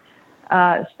blocking,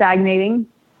 stagnating,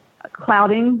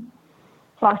 clouding,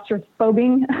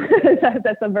 claustrophobing,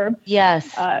 that's a verb.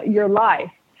 Yes. Your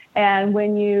life. And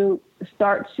when you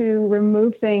start to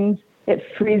remove things, it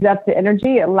frees up the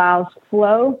energy. It allows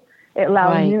flow. It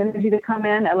allows new energy to come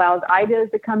in. It allows ideas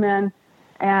to come in.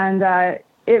 And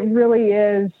it really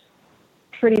is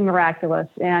pretty miraculous.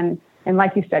 And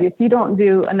like you said, if you don't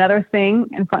do another thing,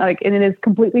 and it is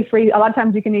completely free. A lot of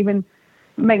times you can even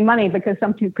make money because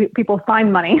some people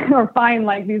find money or find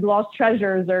like these lost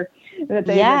treasures or that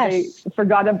they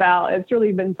forgot about. It's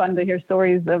really been fun to hear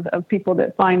stories of people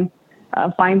that find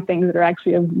things that are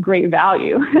actually of great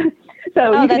value.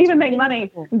 So you can even make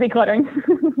money decluttering.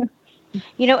 And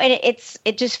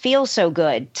it just feels so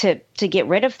good to get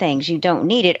rid of things you don't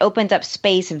need. It opens up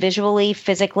space visually,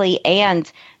 physically, and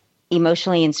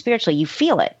emotionally and spiritually. You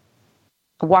feel it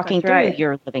walking through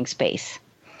your living space.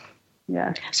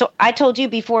 Yeah. So I told you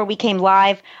before we came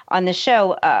live on the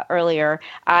show earlier,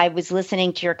 I was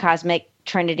listening to your Cosmic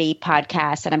Trinity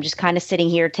podcast, and I'm just kind of sitting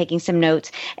here taking some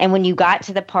notes. And when you got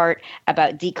to the part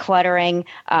about decluttering,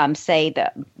 say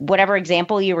whatever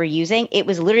example you were using, it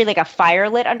was literally like a fire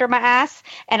lit under my ass.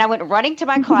 And I went running to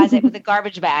my closet with a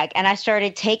garbage bag, and I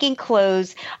started taking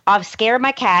clothes off, scared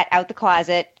my cat out the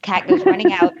closet. Cat goes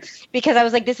running out because I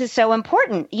was like, this is so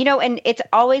important, and it's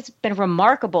always been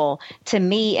remarkable to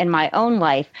me in my own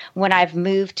life when I've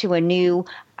moved to a new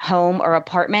home or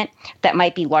apartment that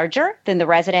might be larger than the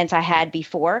residence I had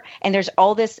before. And there's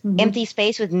all this empty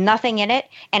space with nothing in it,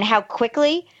 and how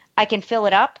quickly I can fill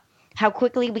it up, how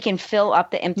quickly we can fill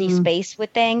up the empty space with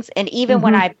things. And even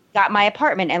when I got my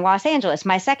apartment in Los Angeles,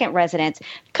 my second residence,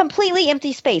 completely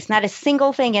empty space, not a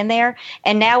single thing in there.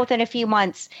 And now within a few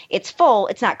months, it's full.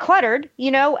 It's not cluttered,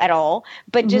 at all,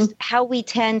 but just how we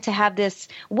tend to have this,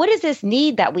 what is this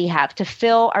need that we have to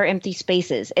fill our empty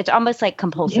spaces? It's almost like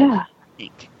compulsive. Yeah.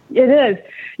 It is.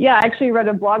 Yeah, I actually read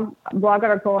a blog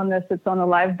article on this. It's on the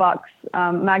Livebox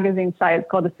magazine site.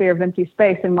 It's called The Fear of Empty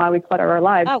Space and Why We Clutter Our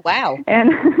Lives. Oh, wow.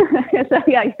 And so,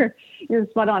 you're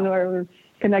spot on where we're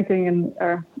connecting in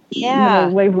our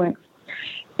wavelengths.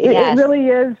 It really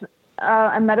is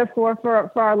a metaphor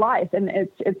for our life. And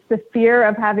it's the fear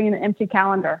of having an empty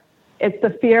calendar. It's the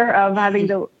fear of having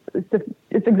to,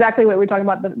 it's exactly what we were talking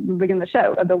about at the beginning of the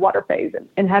show, of the water phase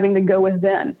and having to go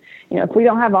within. If we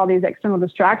don't have all these external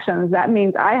distractions, that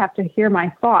means I have to hear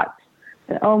my thoughts.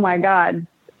 And, oh my God,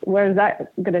 what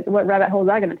rabbit hole is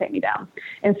that going to take me down?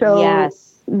 And so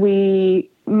we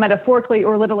metaphorically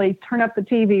or literally turn up the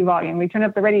TV volume, we turn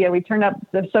up the radio, we turn up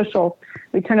the social,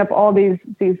 we turn up all these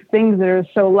things that are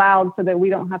so loud so that we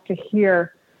don't have to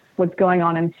hear what's going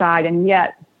on inside. And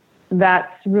yet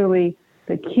that's really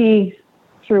the key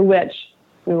through which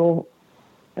we will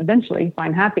eventually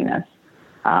find happiness,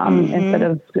 instead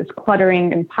of just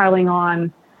cluttering and piling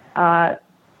on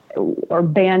or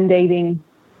band-aiding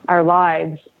our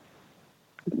lives.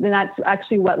 Then that's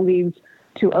actually what leads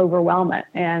to overwhelmment.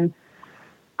 And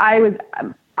I would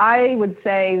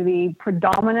say the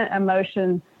predominant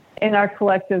emotion in our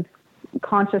collective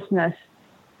consciousness,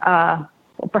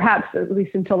 perhaps at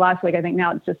least until last week, I think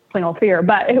now it's just plain old fear,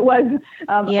 but it was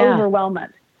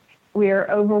overwhelmment. We are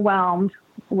overwhelmed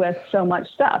with so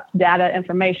much stuff, data,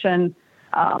 information,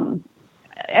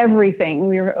 everything.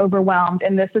 We are overwhelmed.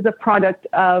 And this is a product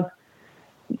of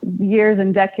years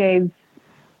and decades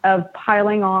of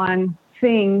piling on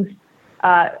things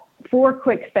for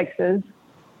quick fixes,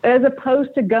 as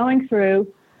opposed to going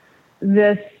through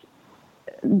this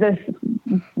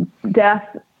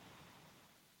death,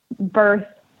 birth,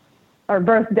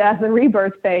 death, and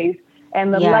rebirth phase,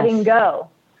 and the letting go.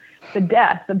 The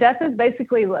death is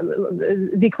basically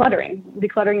decluttering.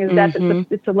 Decluttering is death.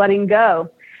 It's a letting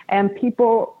go. And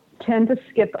people tend to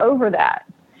skip over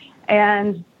that.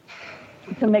 And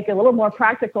to make it a little more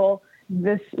practical,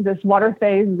 this water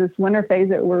phase, this winter phase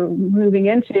that we're moving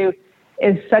into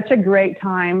is such a great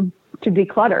time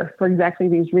declutter for exactly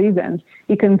these reasons.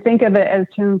 You can think of it as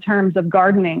in terms of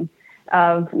gardening,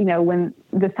 of, when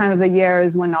this time of the year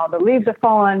is when all the leaves are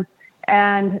fallen,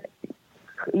 and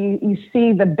you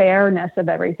see the bareness of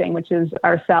everything, which is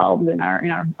ourselves and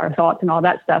our thoughts and all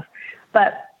that stuff.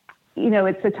 But,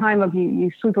 it's a time of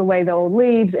you sweep away the old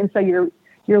leaves, and so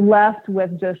you're left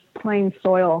with just plain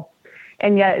soil.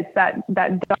 And yet it's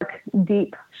that dark,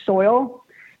 deep soil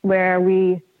where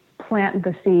we plant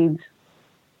the seeds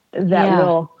that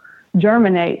will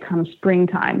germinate come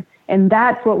springtime. And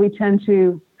that's what we tend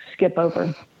to skip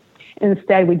over.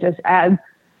 Instead, we just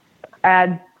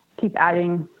keep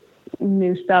adding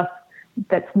new stuff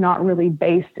that's not really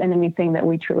based in anything that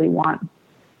we truly want.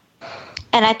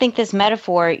 And I think this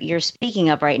metaphor you're speaking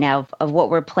of right now of what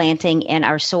we're planting in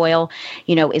our soil,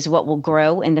 is what will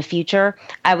grow in the future.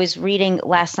 I was reading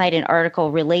last night an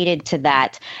article related to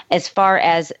that. As far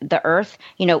as the earth,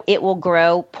 it will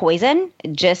grow poison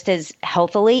just as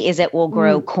healthily as it will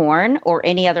grow corn or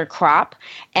any other crop.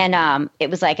 And it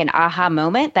was like an aha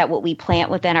moment that what we plant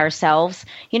within ourselves,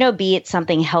 be it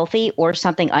something healthy or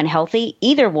something unhealthy,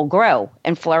 either will grow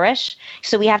and flourish.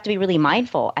 So we have to be really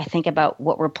mindful, I think, about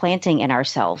what we're planting in ourselves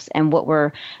and what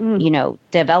we're,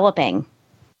 developing.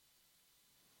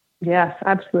 Yes,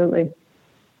 absolutely.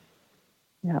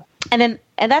 Yeah. And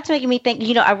that's making me think,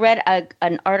 I read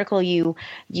an article you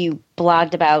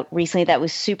blogged about recently that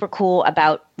was super cool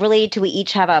about related to we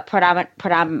each have a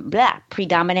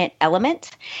predominant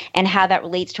element and how that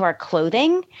relates to our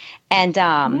clothing. And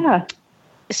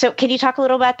so can you talk a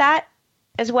little about that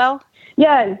as well?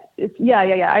 Yeah.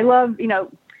 I love,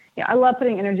 I love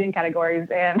putting energy in categories,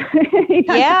 and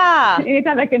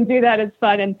anytime I can do that, it's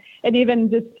fun. And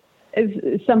even just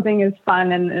is something is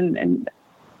fun and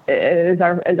is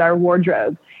our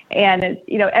wardrobe. And it's,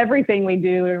 everything we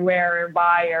do or wear or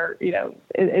buy or,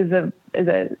 is a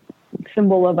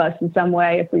symbol of us in some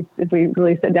way if we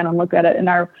really sit down and look at it. And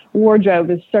our wardrobe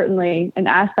is certainly an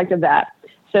aspect of that.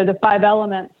 So the 5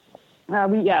 elements,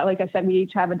 like I said, we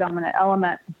each have a dominant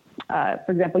element. For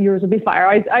example, yours would be fire.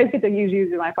 I get to use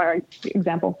you as my fire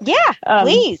example. Yeah,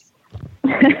 please.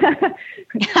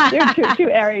 You're two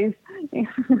Aries.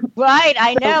 Right,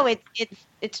 I know.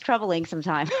 It's troubling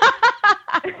sometimes.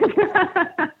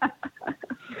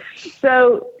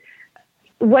 So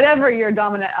whatever your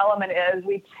dominant element is,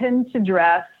 we tend to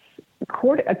dress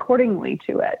accordingly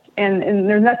to it. And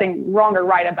there's nothing wrong or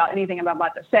right about anything I'm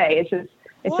about to say. It's just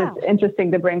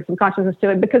interesting to bring some consciousness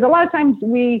to it, because a lot of times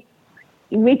we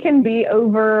can be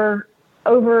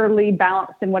overly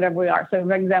balanced in whatever we are. So,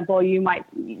 for example, you might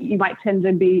tend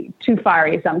to be too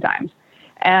fiery sometimes,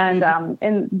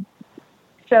 and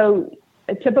so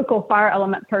a typical fire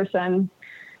element person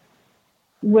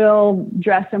will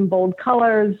dress in bold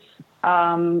colors,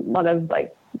 a lot of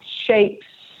like shapes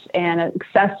and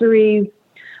accessories.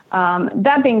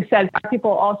 That being said,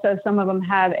 people also, some of them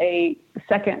have a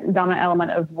second dominant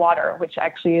element of water, which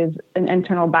actually is an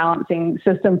internal balancing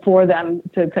system for them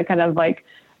to kind of like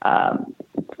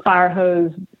fire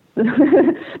hose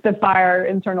the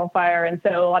internal fire. And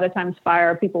so a lot of times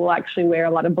people will actually wear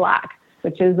a lot of black,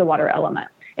 which is the water element.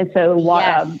 And so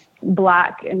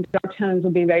black and dark tones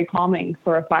will be very calming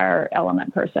for a fire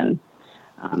element person.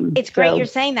 It's great you're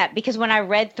saying that, because when I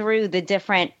read through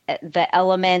the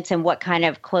elements and what kind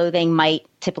of clothing might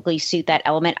typically suit that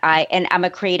element, and I'm a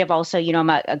creative also, I'm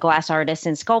a glass artist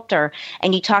and sculptor,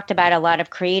 and you talked about a lot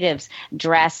of creatives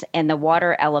dress in the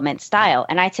water element style.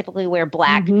 And I typically wear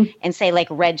black and say like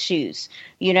red shoes,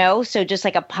 so just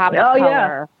like a pop of color.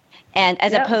 Yeah. And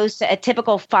as opposed to a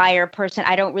typical fire person,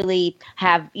 I don't really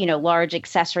have, large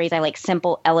accessories. I like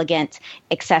simple, elegant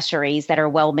accessories that are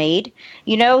well made,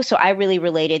 so I really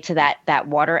related to that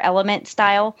water element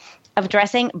style of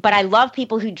dressing. But I love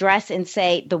people who dress in,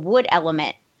 say, the wood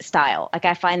element style. Like,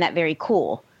 I find that very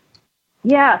cool.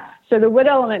 Yeah. So the wood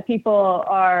element people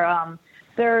are,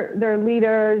 they're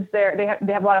leaders. They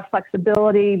have a lot of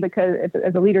flexibility, because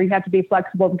as a leader, you have to be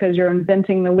flexible because you're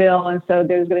inventing the wheel. And so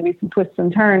there's going to be some twists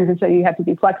and turns. And so you have to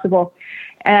be flexible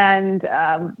and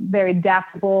very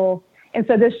adaptable. And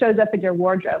so this shows up in your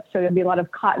wardrobe. So there'll be a lot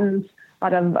of cottons, a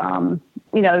lot of,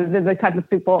 the type of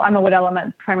people. I'm a wood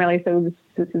element primarily, so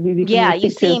this is easy for me to you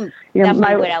seem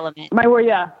definitely wood element.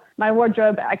 My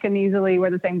wardrobe, I can easily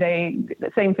wear the same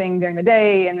thing during the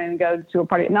day, and then go to a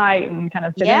party at night and kind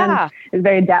of fit in. It's a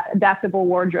very adaptable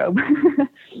wardrobe.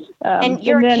 And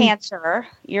you're a Cancer.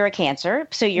 You're a Cancer,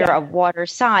 so you're a water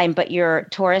sign, but you're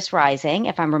Taurus rising,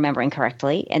 if I'm remembering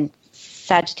correctly, and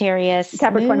Sagittarius.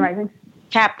 Capricorn rising.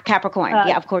 Capricorn.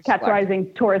 Of course. Cap rising,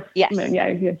 Taurus. Yes. Moon. Yeah,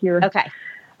 you're okay.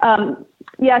 So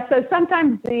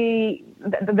sometimes the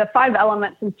 5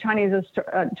 elements in Chinese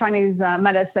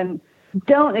medicine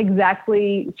don't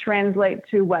exactly translate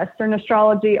to Western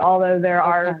astrology, although there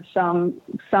are some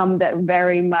that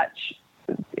very much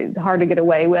is hard to get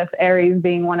away with. Aries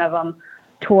being one of them,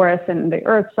 Taurus and the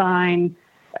Earth sign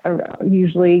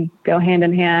usually go hand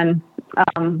in hand.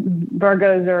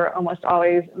 Virgos are almost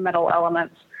always metal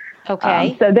elements.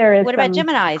 Okay. So there is. What about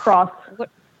Geminis?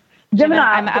 Gemini.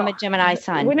 I'm a Gemini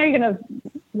sun. When are you gonna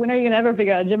ever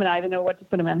figure out a Gemini to know what to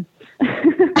put them in?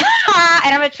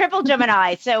 And I'm a triple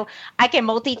Gemini, so I can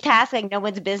multitask like no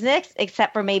one's business,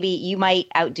 except for maybe you might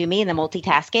outdo me in the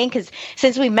multitasking. Because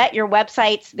since we met your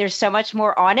websites, there's so much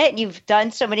more on it. You've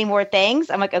done so many more things.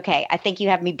 I'm like, okay, I think you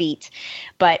have me beat,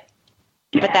 but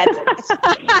that's.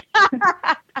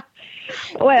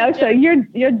 Wait, so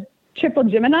you're triple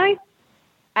Gemini?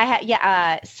 I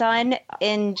had Sun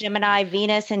in Gemini,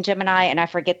 Venus in Gemini, and I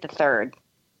forget the third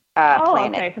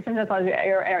planet. Okay. So that's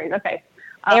your Aries. Okay.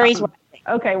 Aries.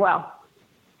 Okay. Well,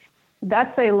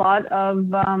 that's a lot of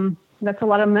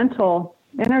mental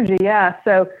energy. Yeah.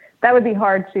 So that would be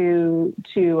hard to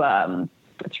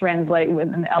translate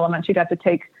within the elements. You'd have to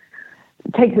take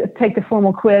the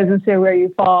formal quiz and see where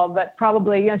you fall. But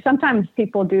probably, sometimes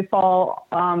people do fall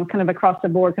kind of across the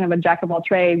board, kind of a jack of all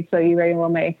trades. So you very well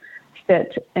may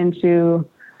fit into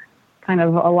kind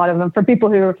of a lot of them. For people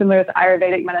who are familiar with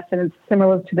Ayurvedic medicine, it's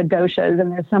similar to the doshas,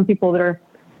 and there's some people that are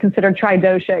considered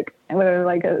tridoshic, and where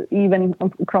like even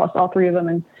across all three of them.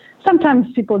 And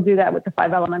sometimes people do that with the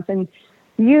 5 elements, and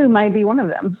you might be one of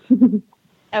them.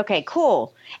 Okay,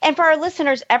 cool. And for our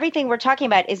listeners, everything we're talking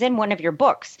about is in one of your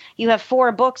books. You have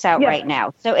 4 books out right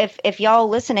now. So if y'all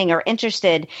listening are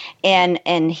interested in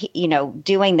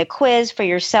doing the quiz for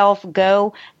yourself,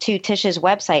 go to Tisha's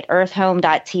website,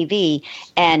 earthhome.tv,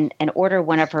 and order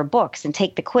one of her books and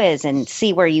take the quiz and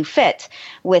see where you fit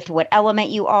with what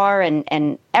element you are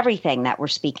and everything that we're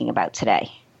speaking about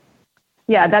today.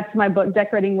 Yeah, that's my book,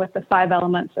 Decorating with the 5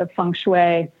 Elements of Feng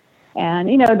Shui. And,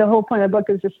 the whole point of the book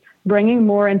is just bringing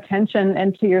more intention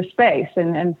into your space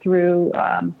and through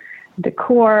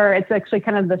decor. It's actually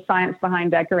kind of the science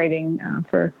behind decorating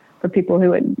for people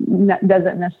who it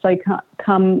doesn't necessarily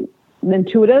come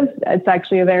intuitive. It's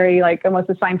actually a very almost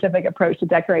a scientific approach to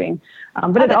decorating.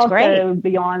 But it's also great.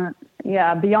 beyond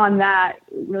that,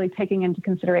 really taking into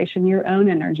consideration your own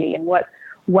energy and what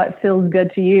feels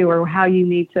good to you or how you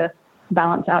need to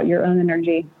balance out your own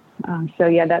energy.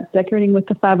 That's Decorating with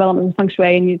the 5 Elements of Feng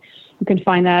Shui, and you can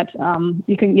find that.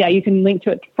 You can link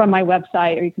to it from my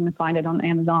website, or you can find it on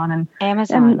Amazon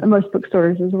and most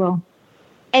bookstores as well.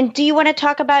 And do you want to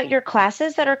talk about your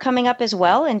classes that are coming up as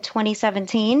well in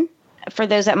 2017 for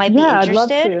those that might be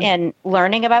interested in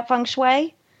learning about Feng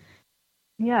Shui?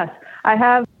 Yes, I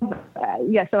have. So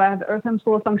I have the Earth Home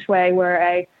School of Feng Shui, where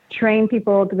I train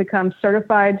people to become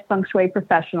certified Feng Shui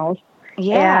professionals.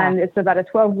 Yeah. And it's about a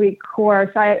 12-week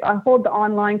course. I hold the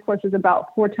online courses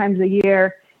about 4 times a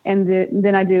year, and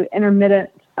then I do intermittent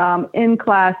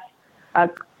in-class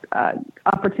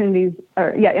opportunities,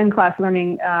 in-class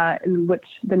learning, in which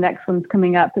the next one's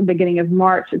coming up at the beginning of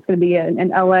March. It's going to be in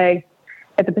LA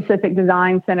at the Pacific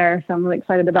Design Center, so I'm really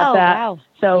excited about that. Wow.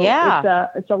 So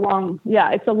it's a long,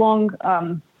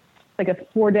 like a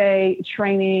 4-day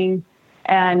training.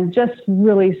 And just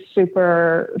really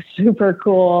super, super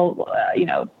cool.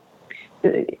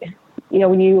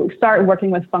 When you start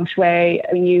working with Feng Shui,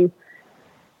 you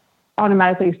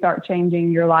automatically start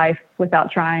changing your life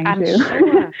without trying to.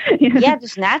 Sure. Yeah,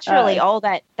 just naturally, all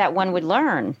that one would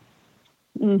learn.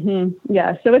 Mm-hmm.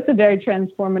 Yeah, so it's a very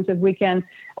transformative weekend.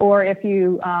 Or if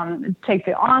you take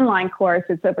the online course,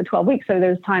 it's over 12 weeks, so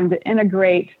there's time to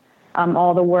integrate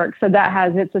all the work. So that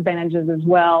has its advantages as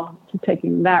well to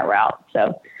taking that route.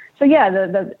 So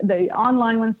the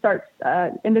online one starts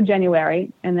end of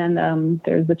January, and then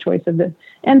there's the choice of the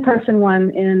in-person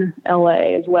one in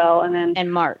LA as well. And then in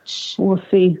March. We'll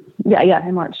see. Yeah,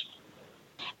 in March.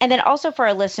 And then also for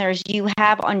our listeners, you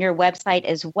have on your website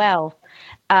as well,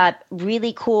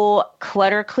 really cool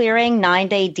clutter clearing,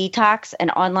 9-day detox, an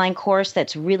online course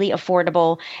that's really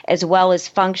affordable, as well as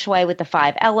Feng Shui with the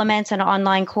 5 Elements, an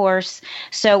online course.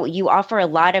 So you offer a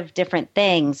lot of different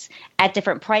things at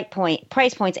different price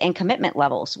points and commitment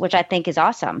levels, which I think is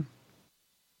awesome.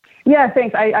 Yeah,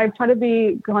 thanks. I try to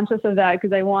be conscious of that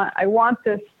because I want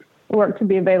this work to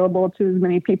be available to as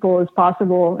many people as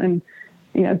possible, and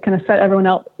kind of set everyone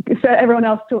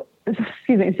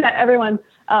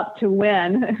up to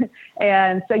win.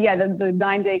 And so, the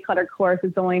 9-day clutter course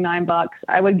is only $9.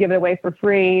 I would give it away for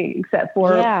free, except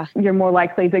for you're more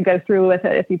likely to go through with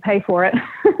it if you pay for it.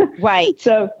 Right.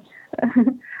 So,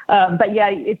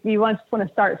 if you want to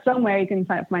start somewhere, you can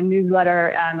sign up for my newsletter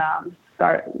and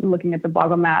start looking at the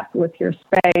Boggle map with your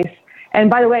space. And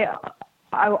by the way,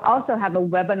 I also have a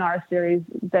webinar series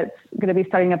that's going to be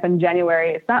starting up in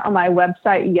January. It's not on my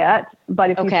website yet, but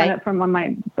if you sign up from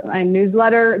my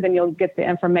newsletter, then you'll get the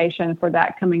information for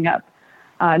that coming up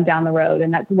down the road.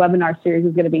 And that webinar series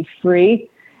is going to be free.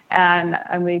 And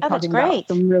I'm going to be talking about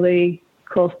some really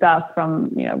cool stuff from,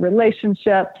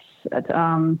 relationships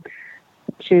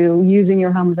to using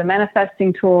your home as a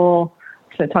manifesting tool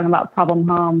to talking about problem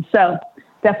homes. So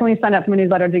definitely sign up for my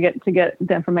newsletter to get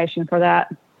the information for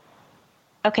that.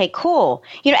 Okay, cool.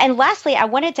 And lastly, I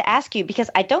wanted to ask you, because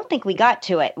I don't think we got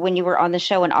to it when you were on the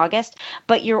show in August,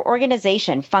 but your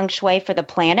organization, Feng Shui for the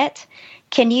Planet,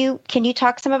 can you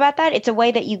talk some about that? It's a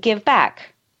way that you give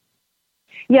back.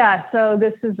 Yeah, so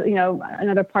this is,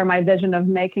 another part of my vision of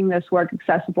making this work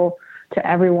accessible to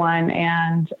everyone.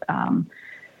 And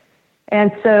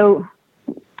so,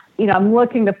 I'm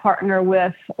looking to partner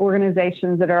with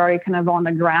organizations that are already kind of on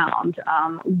the ground,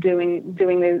 doing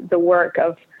the work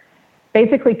of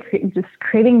basically just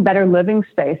creating better living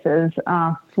spaces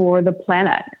for the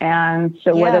planet. And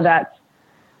so whether that's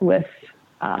with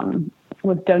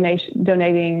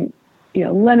donating,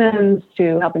 linens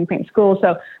to helping paint schools.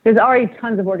 So there's already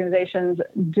tons of organizations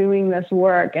doing this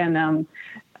work, and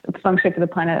Feng Shui for the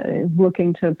Planet is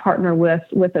looking to partner with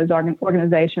those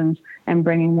organizations and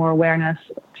bringing more awareness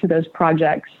to those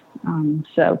projects.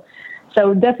 So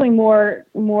definitely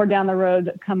more down the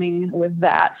road coming with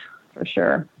that for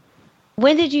sure.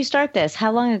 When did you start this?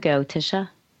 How long ago, Tisha?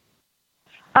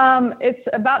 It's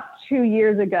about 2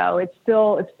 years ago. It's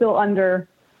still under,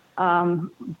 not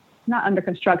under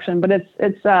construction, but it's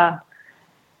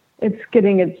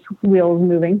getting its wheels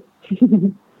moving.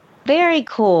 Very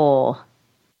cool.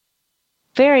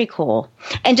 Very cool.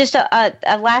 And just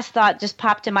a last thought just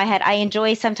popped in my head. I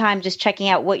enjoy sometimes just checking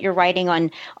out what you're writing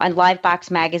on Livebox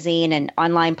magazine and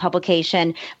online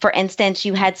publication. For instance,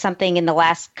 you had something in the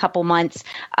last couple months,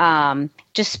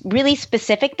 just really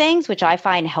specific things, which I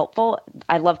find helpful.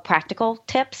 I love practical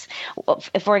tips.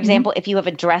 For example, if you have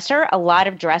a dresser, a lot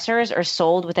of dressers are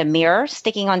sold with a mirror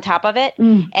sticking on top of it.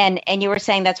 And you were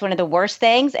saying that's one of the worst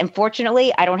things. And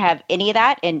fortunately, I don't have any of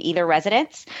that in either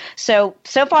residence. So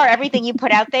far, everything you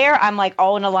put out there, I'm like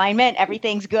all in alignment.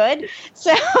 Everything's good.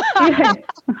 So,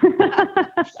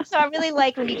 so I really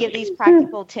like when you give these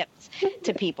practical tips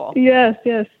to people. Yes.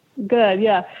 Good.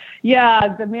 Yeah.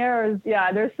 The mirrors.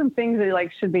 Yeah. There's some things that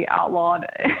should be outlawed.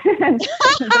 There's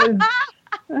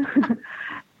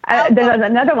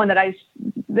another one that I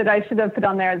should have put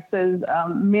on there. It says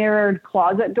mirrored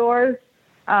closet doors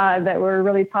that were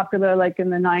really popular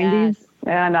in the 90s. Yes.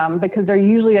 And because they're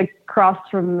usually across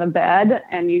from the bed,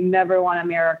 and you never want a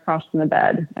mirror across from the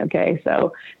bed. Okay,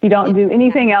 so if you don't do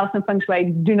anything else in Feng Shui,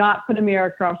 do not put a mirror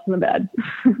across from the bed.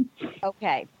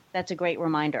 Okay, that's a great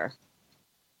reminder.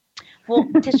 Well,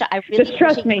 Tisha, I really just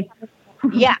trust me.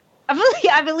 Yeah,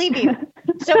 I believe you.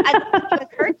 So I'd like a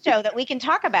third show that we can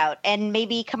talk about and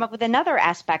maybe come up with another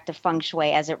aspect of Feng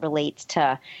Shui as it relates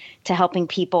to helping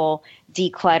people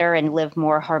declutter and live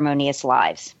more harmonious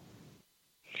lives.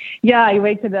 Yeah, you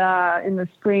wait to in the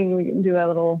spring, we can do a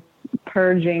little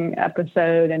purging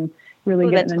episode and really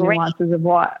get into the nuances of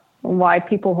why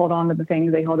people hold on to the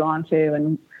things they hold on to,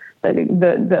 and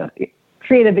the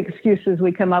creative excuses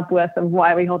we come up with of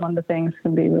why we hold on to things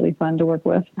can be really fun to work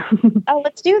with. Oh,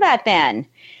 let's do that then.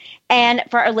 And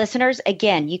for our listeners,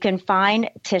 again, you can find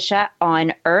Tisha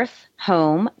on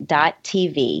earthhome.tv.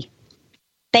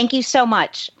 Thank you so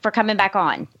much for coming back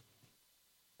on.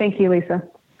 Thank you, Lisa.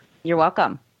 You're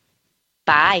welcome.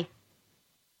 Bye.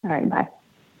 All right, bye.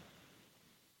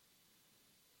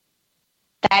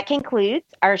 That concludes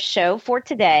our show for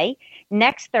today.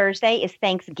 Next Thursday is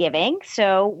Thanksgiving,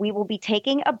 so we will be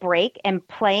taking a break and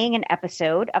playing an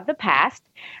episode of the past,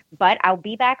 but I'll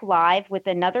be back live with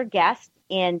another guest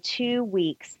in 2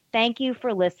 weeks. Thank you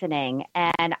for listening,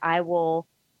 and I will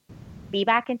be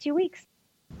back in 2 weeks.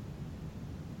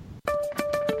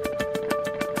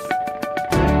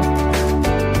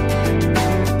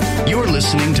 You're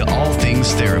listening to All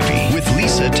Things Therapy with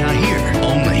Lisa Tyler.